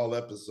shaming me all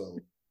episode.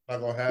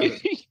 I'm not gonna have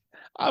it.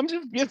 I'm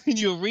just giving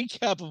you a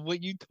recap of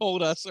what you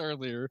told us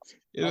earlier.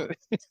 I'm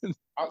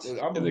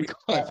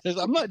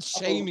not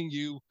shaming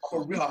you.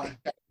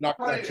 Not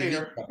gonna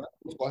air.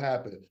 What's gonna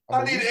happen?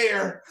 I need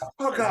air.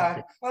 Oh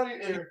God, I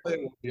need air.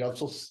 I'm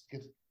so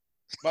scared.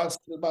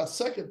 My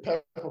second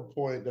pepper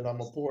point that I'm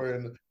gonna pour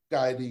in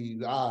Sky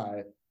D's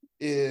eye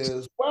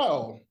is,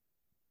 well,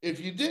 if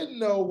you didn't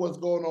know what's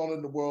going on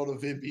in the world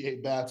of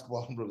NBA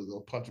basketball, I'm really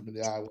gonna punch him in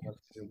the eye when I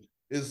see him,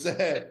 is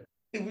that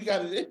we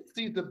got an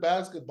in-season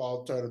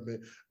basketball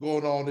tournament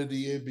going on in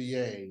the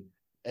NBA,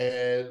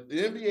 and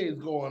the NBA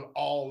is going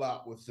all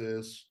out with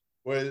this.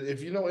 Where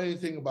if you know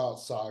anything about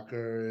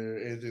soccer or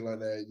anything like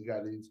that, you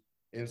got these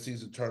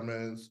in-season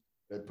tournaments.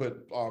 They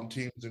put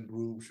teams in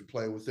groups. You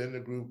play within the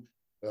group.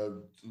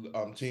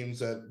 Teams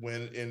that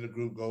win in the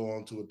group go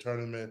on to a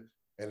tournament,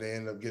 and they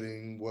end up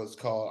getting what's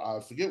called, I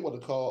forget what they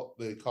call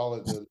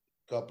it, the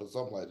cup or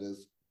something like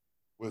this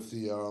with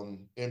the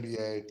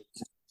NBA.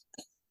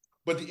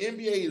 But the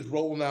NBA is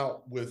rolling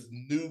out with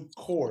new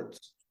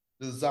courts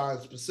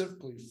designed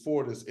specifically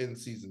for this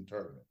in-season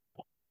tournament.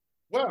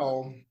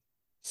 Well,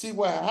 see,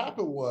 what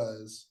happened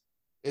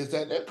is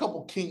that there are a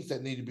couple kinks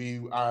that need to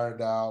be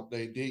ironed out.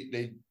 They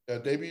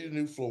debuted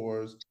new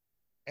floors,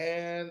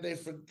 and they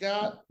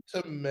forgot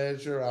to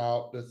measure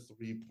out the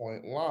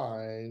 3-point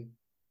line.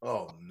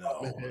 Oh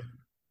no!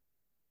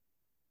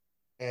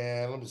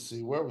 And let me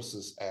see, where was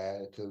this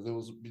at? Because it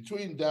was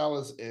between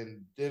Dallas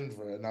and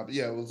Denver. And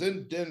it was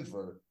in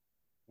Denver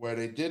where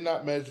they did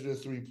not measure the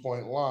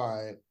 3-point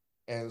line.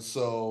 And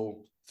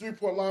so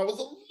 3-point line was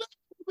a little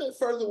bit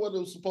further than what it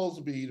was supposed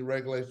to be. The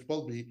regulation was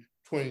supposed to be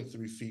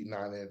 23 feet,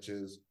 9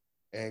 inches.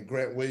 And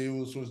Grant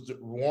Williams was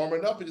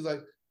warming up and he's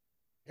like,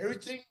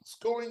 everything's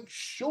going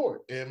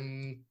short.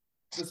 And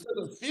this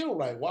doesn't feel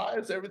right. Why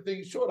is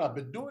everything short? I've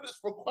been doing this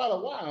for quite a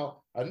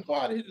while. I know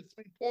how to hit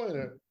a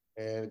 3-pointer.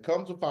 And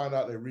come to find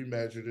out, they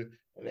remeasured it,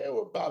 and they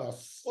were about a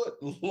foot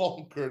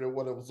longer than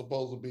what it was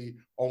supposed to be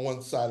on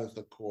one side of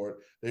the court.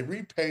 They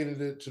repainted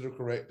it to the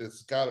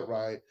correctness, got it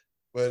right,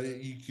 but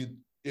it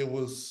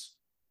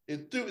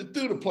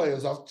threw the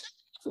players off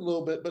just a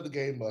little bit, but the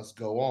game must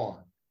go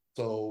on.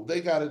 So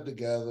they got it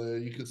together.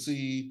 You can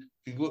see,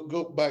 if you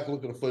go back and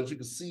look at the footage, you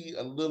can see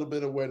a little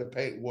bit of where the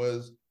paint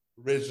was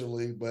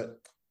originally, but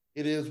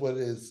it is what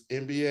it is.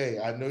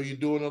 NBA, I know you're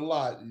doing a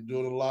lot. You're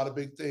doing a lot of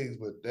big things,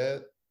 but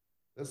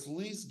let's at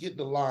least get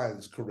the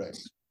lines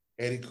correct.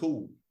 Eddy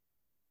Kool,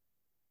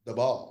 the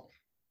ball.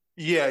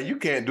 Yeah, you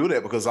can't do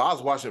that because I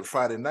was watching it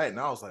Friday night and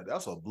I was like,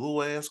 that's a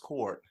blue ass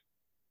court.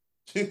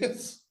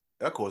 Yes.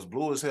 That court's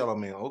blue as hell. I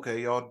mean,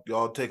 okay,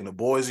 y'all taking the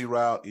Boise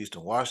route,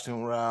 Eastern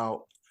Washington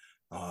route,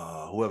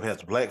 whoever has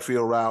the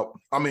Blackfield route.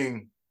 I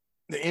mean,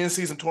 the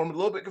in-season tournament, a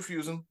little bit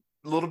confusing,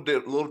 a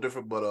little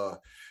different, but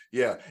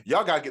yeah,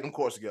 y'all gotta get them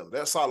courts together.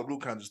 That solid blue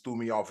kind of just threw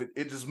me off.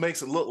 It just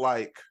makes it look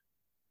like,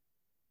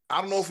 I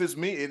don't know if it's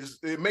me.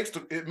 It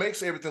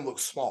makes everything look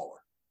smaller.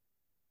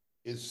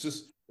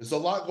 It's a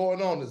lot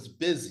going on. It's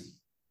busy.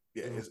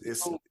 Yeah,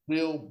 it's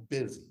real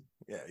busy.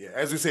 Yeah.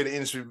 As we say in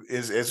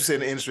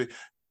the industry,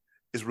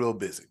 it's real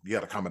busy. You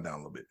got to calm it down a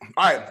little bit.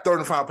 All right, third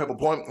and final pepper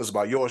point is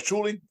about yours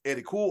truly,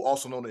 Eddy Kool,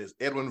 also known as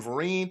Edwin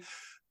Vereen.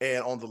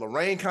 And on the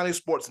Lorain County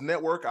Sports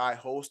Network, I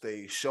host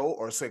a show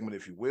or segment,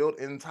 if you will,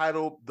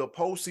 entitled The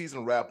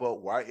Postseason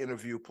Wrap-Up, where I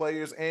interview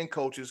players and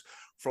coaches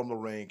from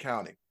Lorain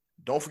County.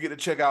 Don't forget to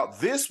check out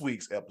this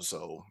week's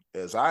episode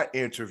as I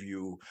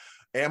interview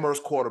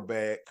Amherst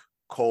quarterback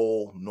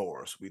Cole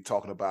Norris. We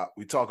talk about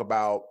the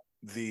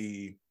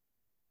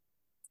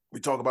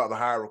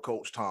hire of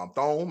Coach Tom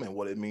Thome and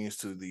what it means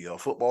to the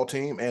football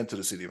team and to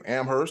the city of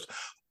Amherst.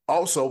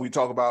 Also, we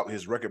talk about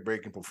his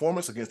record-breaking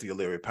performance against the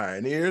Elyria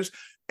Pioneers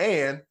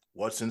and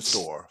what's in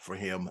store for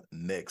him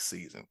next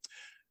season.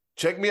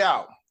 Check me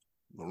out.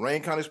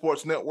 Lorain County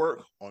Sports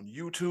Network on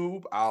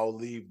YouTube. I'll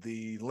leave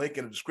the link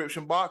in the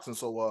description box. And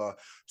so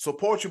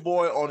support your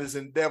boy on his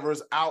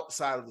endeavors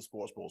outside of the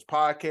Sports Bros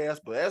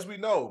podcast. But as we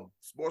know,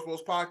 Sports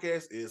Bros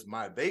podcast is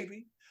my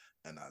baby,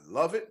 and I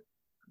love it,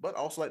 but I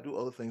also like to do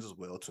other things as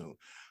well, too.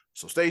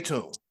 So stay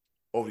tuned.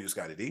 Over to you,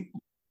 Scotty D.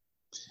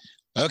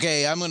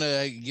 Okay, I'm going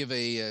to give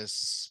a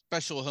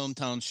special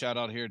hometown shout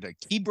out here to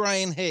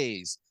Ke'Bryan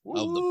Hayes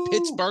of the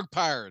Pittsburgh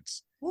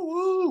Pirates.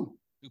 Woo-woo.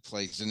 Who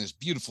plays in this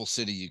beautiful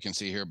city you can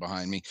see here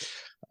behind me.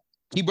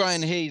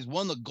 Ke'Bryan Hayes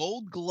won the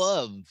Gold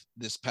Glove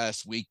this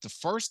past week, the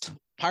first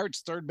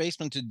Pirates third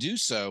baseman to do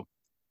so.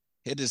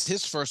 It is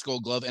his first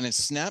Gold Glove, and it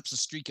snaps a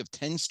streak of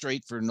 10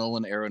 straight for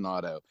Nolan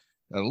Arenado.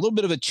 A little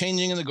bit of a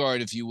changing in the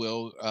guard, if you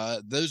will.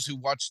 Those who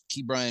watch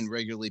Ke'Bryan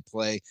regularly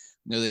play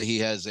know that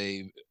he's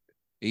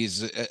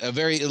a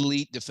very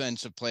elite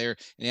defensive player,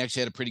 and he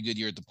actually had a pretty good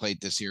year at the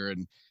plate this year,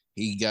 and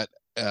he got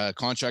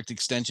contract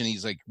extension.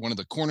 He's like one of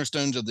the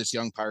cornerstones of this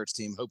young Pirates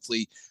team.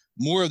 Hopefully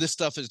more of this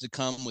stuff is to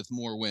come with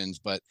more wins,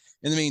 but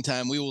in the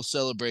meantime, we will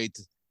celebrate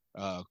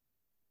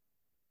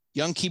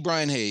young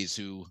Ke'Bryan Hayes,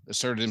 who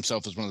asserted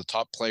himself as one of the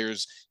top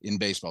players in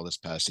baseball this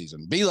past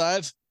season. Be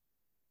Live,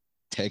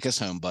 take us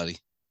home, buddy.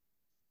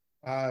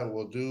 I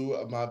will do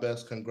my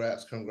best.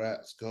 Congrats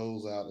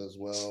goes out as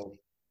well.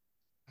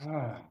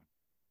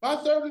 My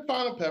third and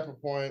final pepper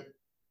point.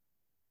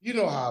 You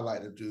know how I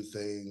like to do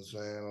things,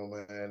 man. Oh,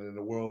 man, in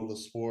the world of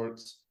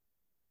sports.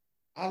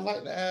 I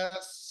like to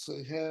ask,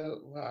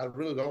 I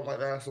really don't like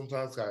to ask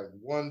sometimes. I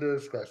wonder,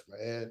 scratch my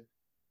head,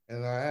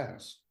 and I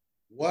ask,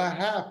 what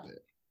happened?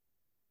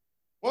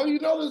 Well,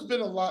 there's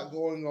been a lot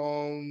going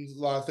on, a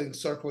lot of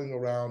things circling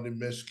around in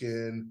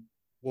Michigan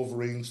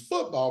Wolverines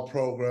football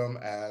program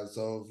as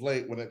of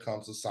late when it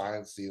comes to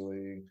sign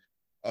stealing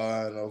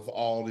and of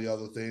all the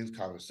other things.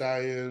 Connor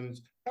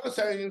Science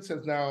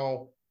has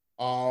now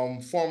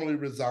formally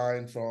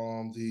resigned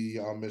from the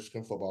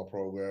Michigan football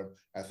program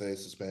after they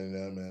suspended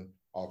him and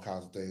all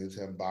kinds of things,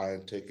 him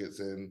buying tickets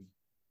and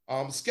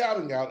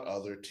scouting out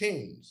other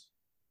teams.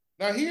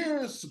 Now,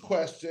 here's the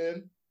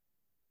question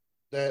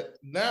that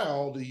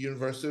now the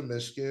University of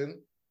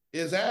Michigan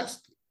is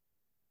asking.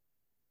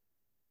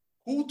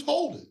 Who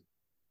told it?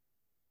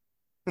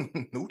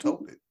 Who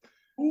told it?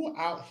 Who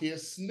out here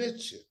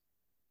snitching?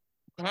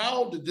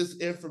 How did this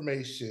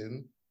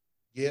information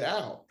get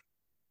out?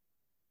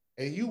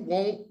 And you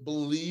won't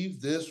believe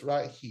this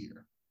right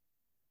here.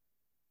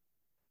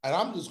 And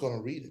I'm just going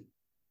to read it.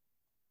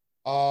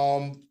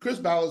 Chris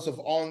Ballas of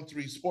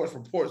On3 Sports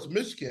reports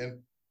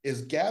Michigan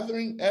is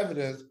gathering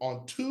evidence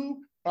on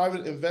 2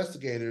 private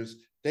investigators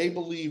they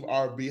believe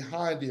are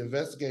behind the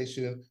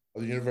investigation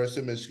of the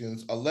University of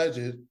Michigan's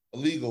alleged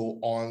illegal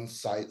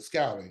on-site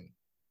scouting.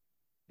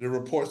 The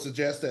report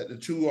suggests that the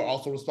two are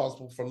also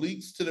responsible for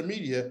leaks to the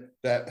media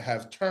that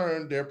have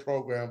turned their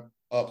program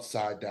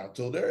upside down.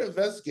 So they're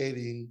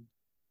investigating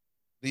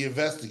the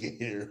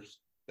investigators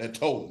that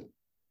told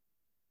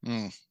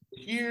it.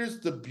 Here's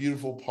the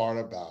beautiful part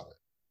about it.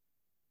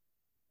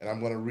 And I'm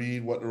going to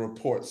read what the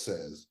report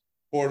says.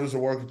 Reporters are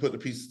working to put the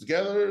pieces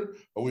together,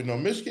 but we know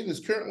Michigan is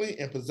currently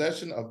in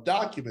possession of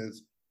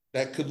documents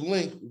that could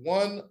link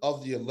one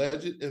of the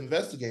alleged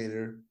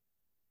investigator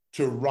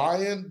to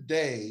Ryan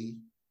Day,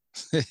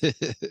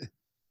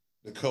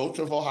 the coach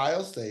of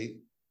Ohio State,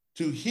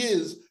 to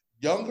his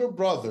younger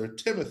brother,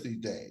 Timothy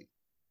Day.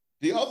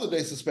 The other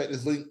Day suspect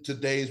is linked to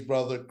Day's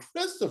brother,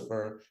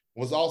 Christopher,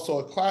 was also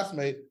a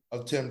classmate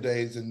of Tim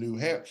Day's in New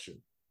Hampshire.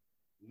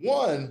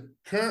 One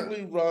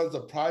currently runs a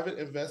private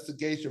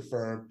investigation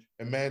firm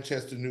in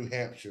Manchester, New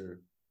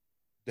Hampshire,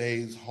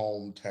 Day's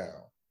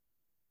hometown.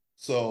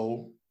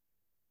 So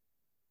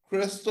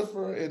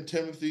Christopher and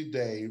Timothy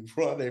Day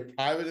run a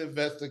private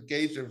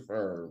investigation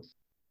firm,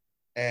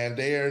 and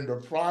they are the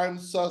prime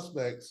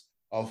suspects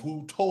of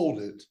who told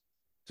it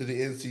to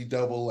the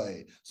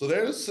NCAA. So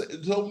there's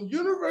the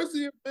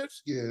University of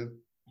Michigan,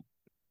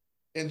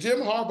 and Jim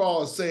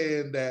Harbaugh is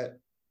saying that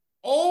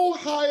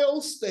Ohio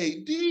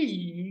State,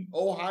 the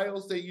Ohio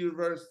State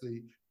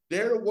University,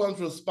 they're the ones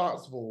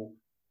responsible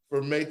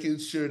for making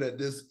sure that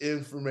this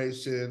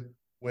information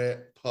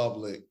went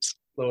public.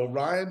 So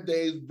Ryan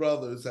Day's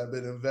brothers have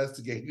been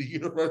investigating the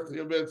University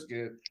of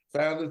Michigan,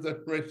 found this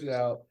information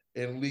out,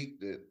 and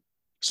leaked it.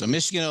 So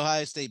Michigan,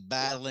 Ohio State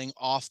battling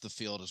off the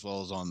field as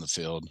well as on the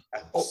field.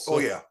 Oh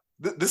yeah,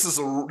 this is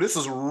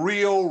a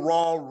real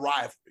raw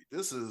rivalry.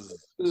 This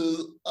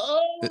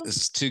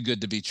is too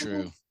good to be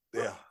true.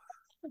 Yeah.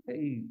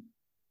 In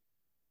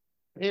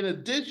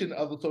addition,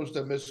 other sources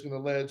at Michigan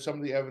alleged some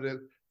of the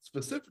evidence,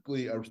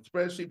 specifically a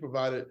spreadsheet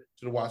provided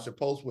to the Washington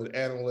Post with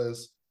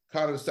analyst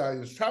Connor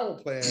Stallion's travel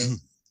plan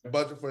and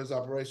budget for his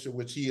operation,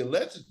 which he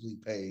allegedly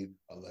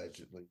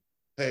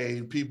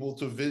paid people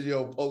to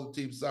video opposing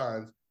team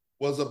signs,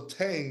 was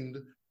obtained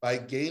by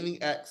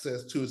gaining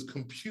access to his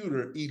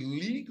computer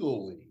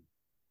illegally.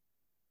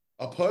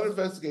 Upon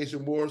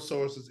investigation, more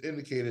sources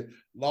indicated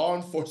law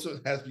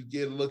enforcement has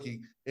begun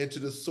looking into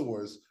the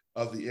source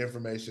of the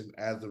information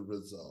as a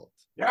result.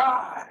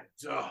 God.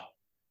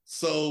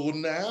 So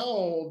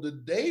now the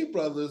Day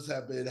brothers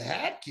have been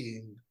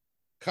hacking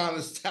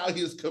Connor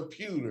Stallion's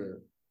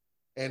computer,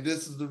 and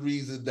this is the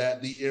reason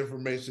that the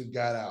information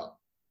got out.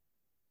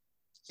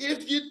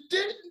 If you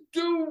didn't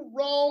do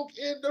wrong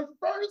in the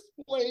first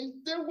place,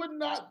 there would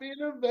not be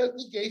an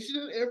investigation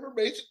and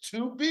information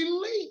to be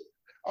leaked.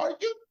 Are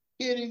you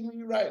kidding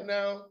me right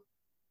now?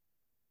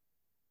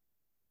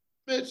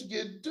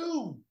 Michigan,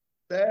 do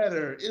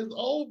better. It's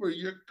over.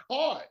 You're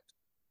caught.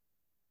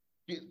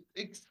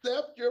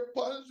 Accept your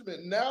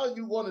punishment. Now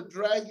you want to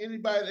drag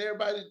anybody and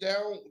everybody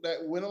down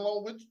that went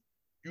along with you.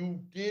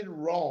 You did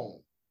wrong.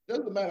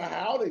 Doesn't matter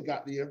how they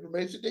got the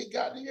information. They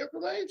got the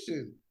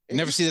information.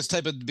 Never see this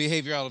type of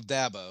behavior out of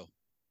Dabo.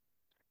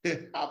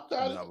 I'm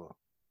telling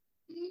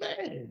you,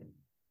 man.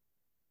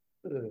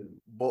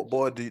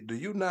 Boy, do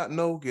you not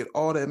know? Get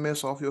all that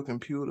mess off your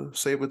computer,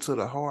 save it to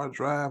the hard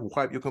drive,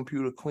 wipe your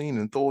computer clean,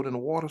 and throw it in the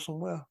water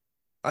somewhere.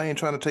 I ain't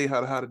trying to tell you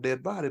how to hide a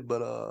dead body,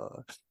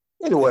 but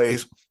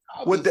anyways,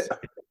 with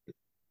that,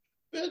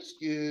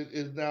 Michigan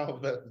is now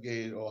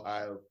investigating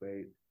Ohio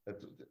State.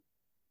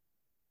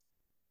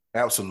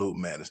 Absolute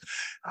madness.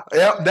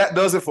 Yep, that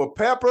does it for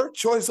Pepper,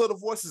 Choice of the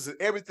Voices,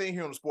 and everything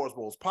here on the Sports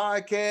Bowls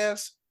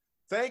podcast.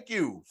 Thank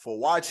you for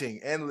watching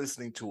and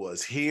listening to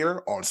us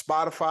here on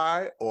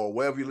Spotify or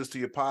wherever you listen to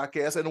your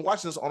podcast, and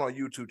watching us on our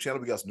YouTube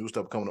channel. We got some new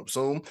stuff coming up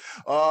soon.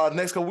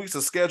 Next couple weeks,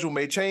 the schedule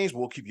may change.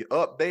 We'll keep you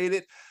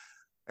updated.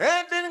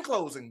 And then in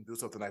closing, do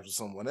something nice for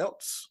someone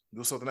else.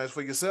 Do something nice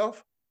for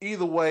yourself.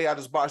 Either way, I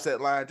just botched that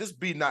line. Just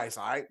be nice,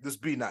 all right?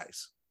 Just be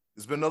nice.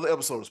 It's been another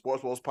episode of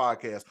Sports Bowls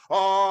podcast.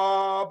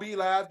 Oh, be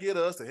live, get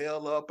us the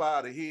hell up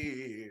out of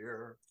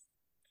here.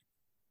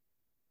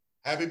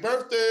 Happy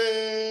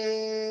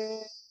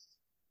birthday.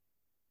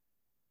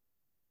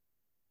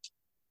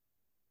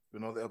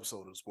 Another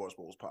episode of the Sports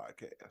Bowls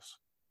podcast.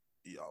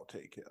 Y'all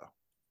take care.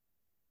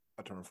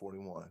 I turned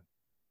 41.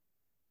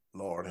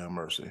 Lord have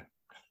mercy.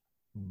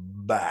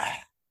 Bye.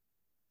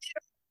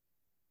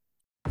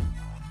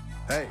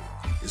 Hey,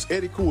 it's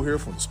Eddy Kool here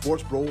from the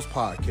Sports Bros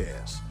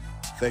podcast.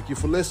 Thank you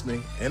for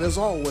listening, and as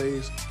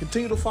always,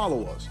 continue to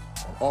follow us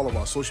on all of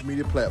our social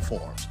media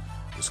platforms.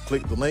 Just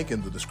click the link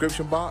in the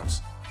description box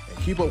and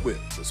keep up with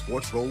the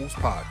Sports Bros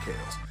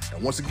podcast.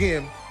 And once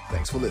again,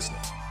 thanks for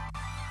listening.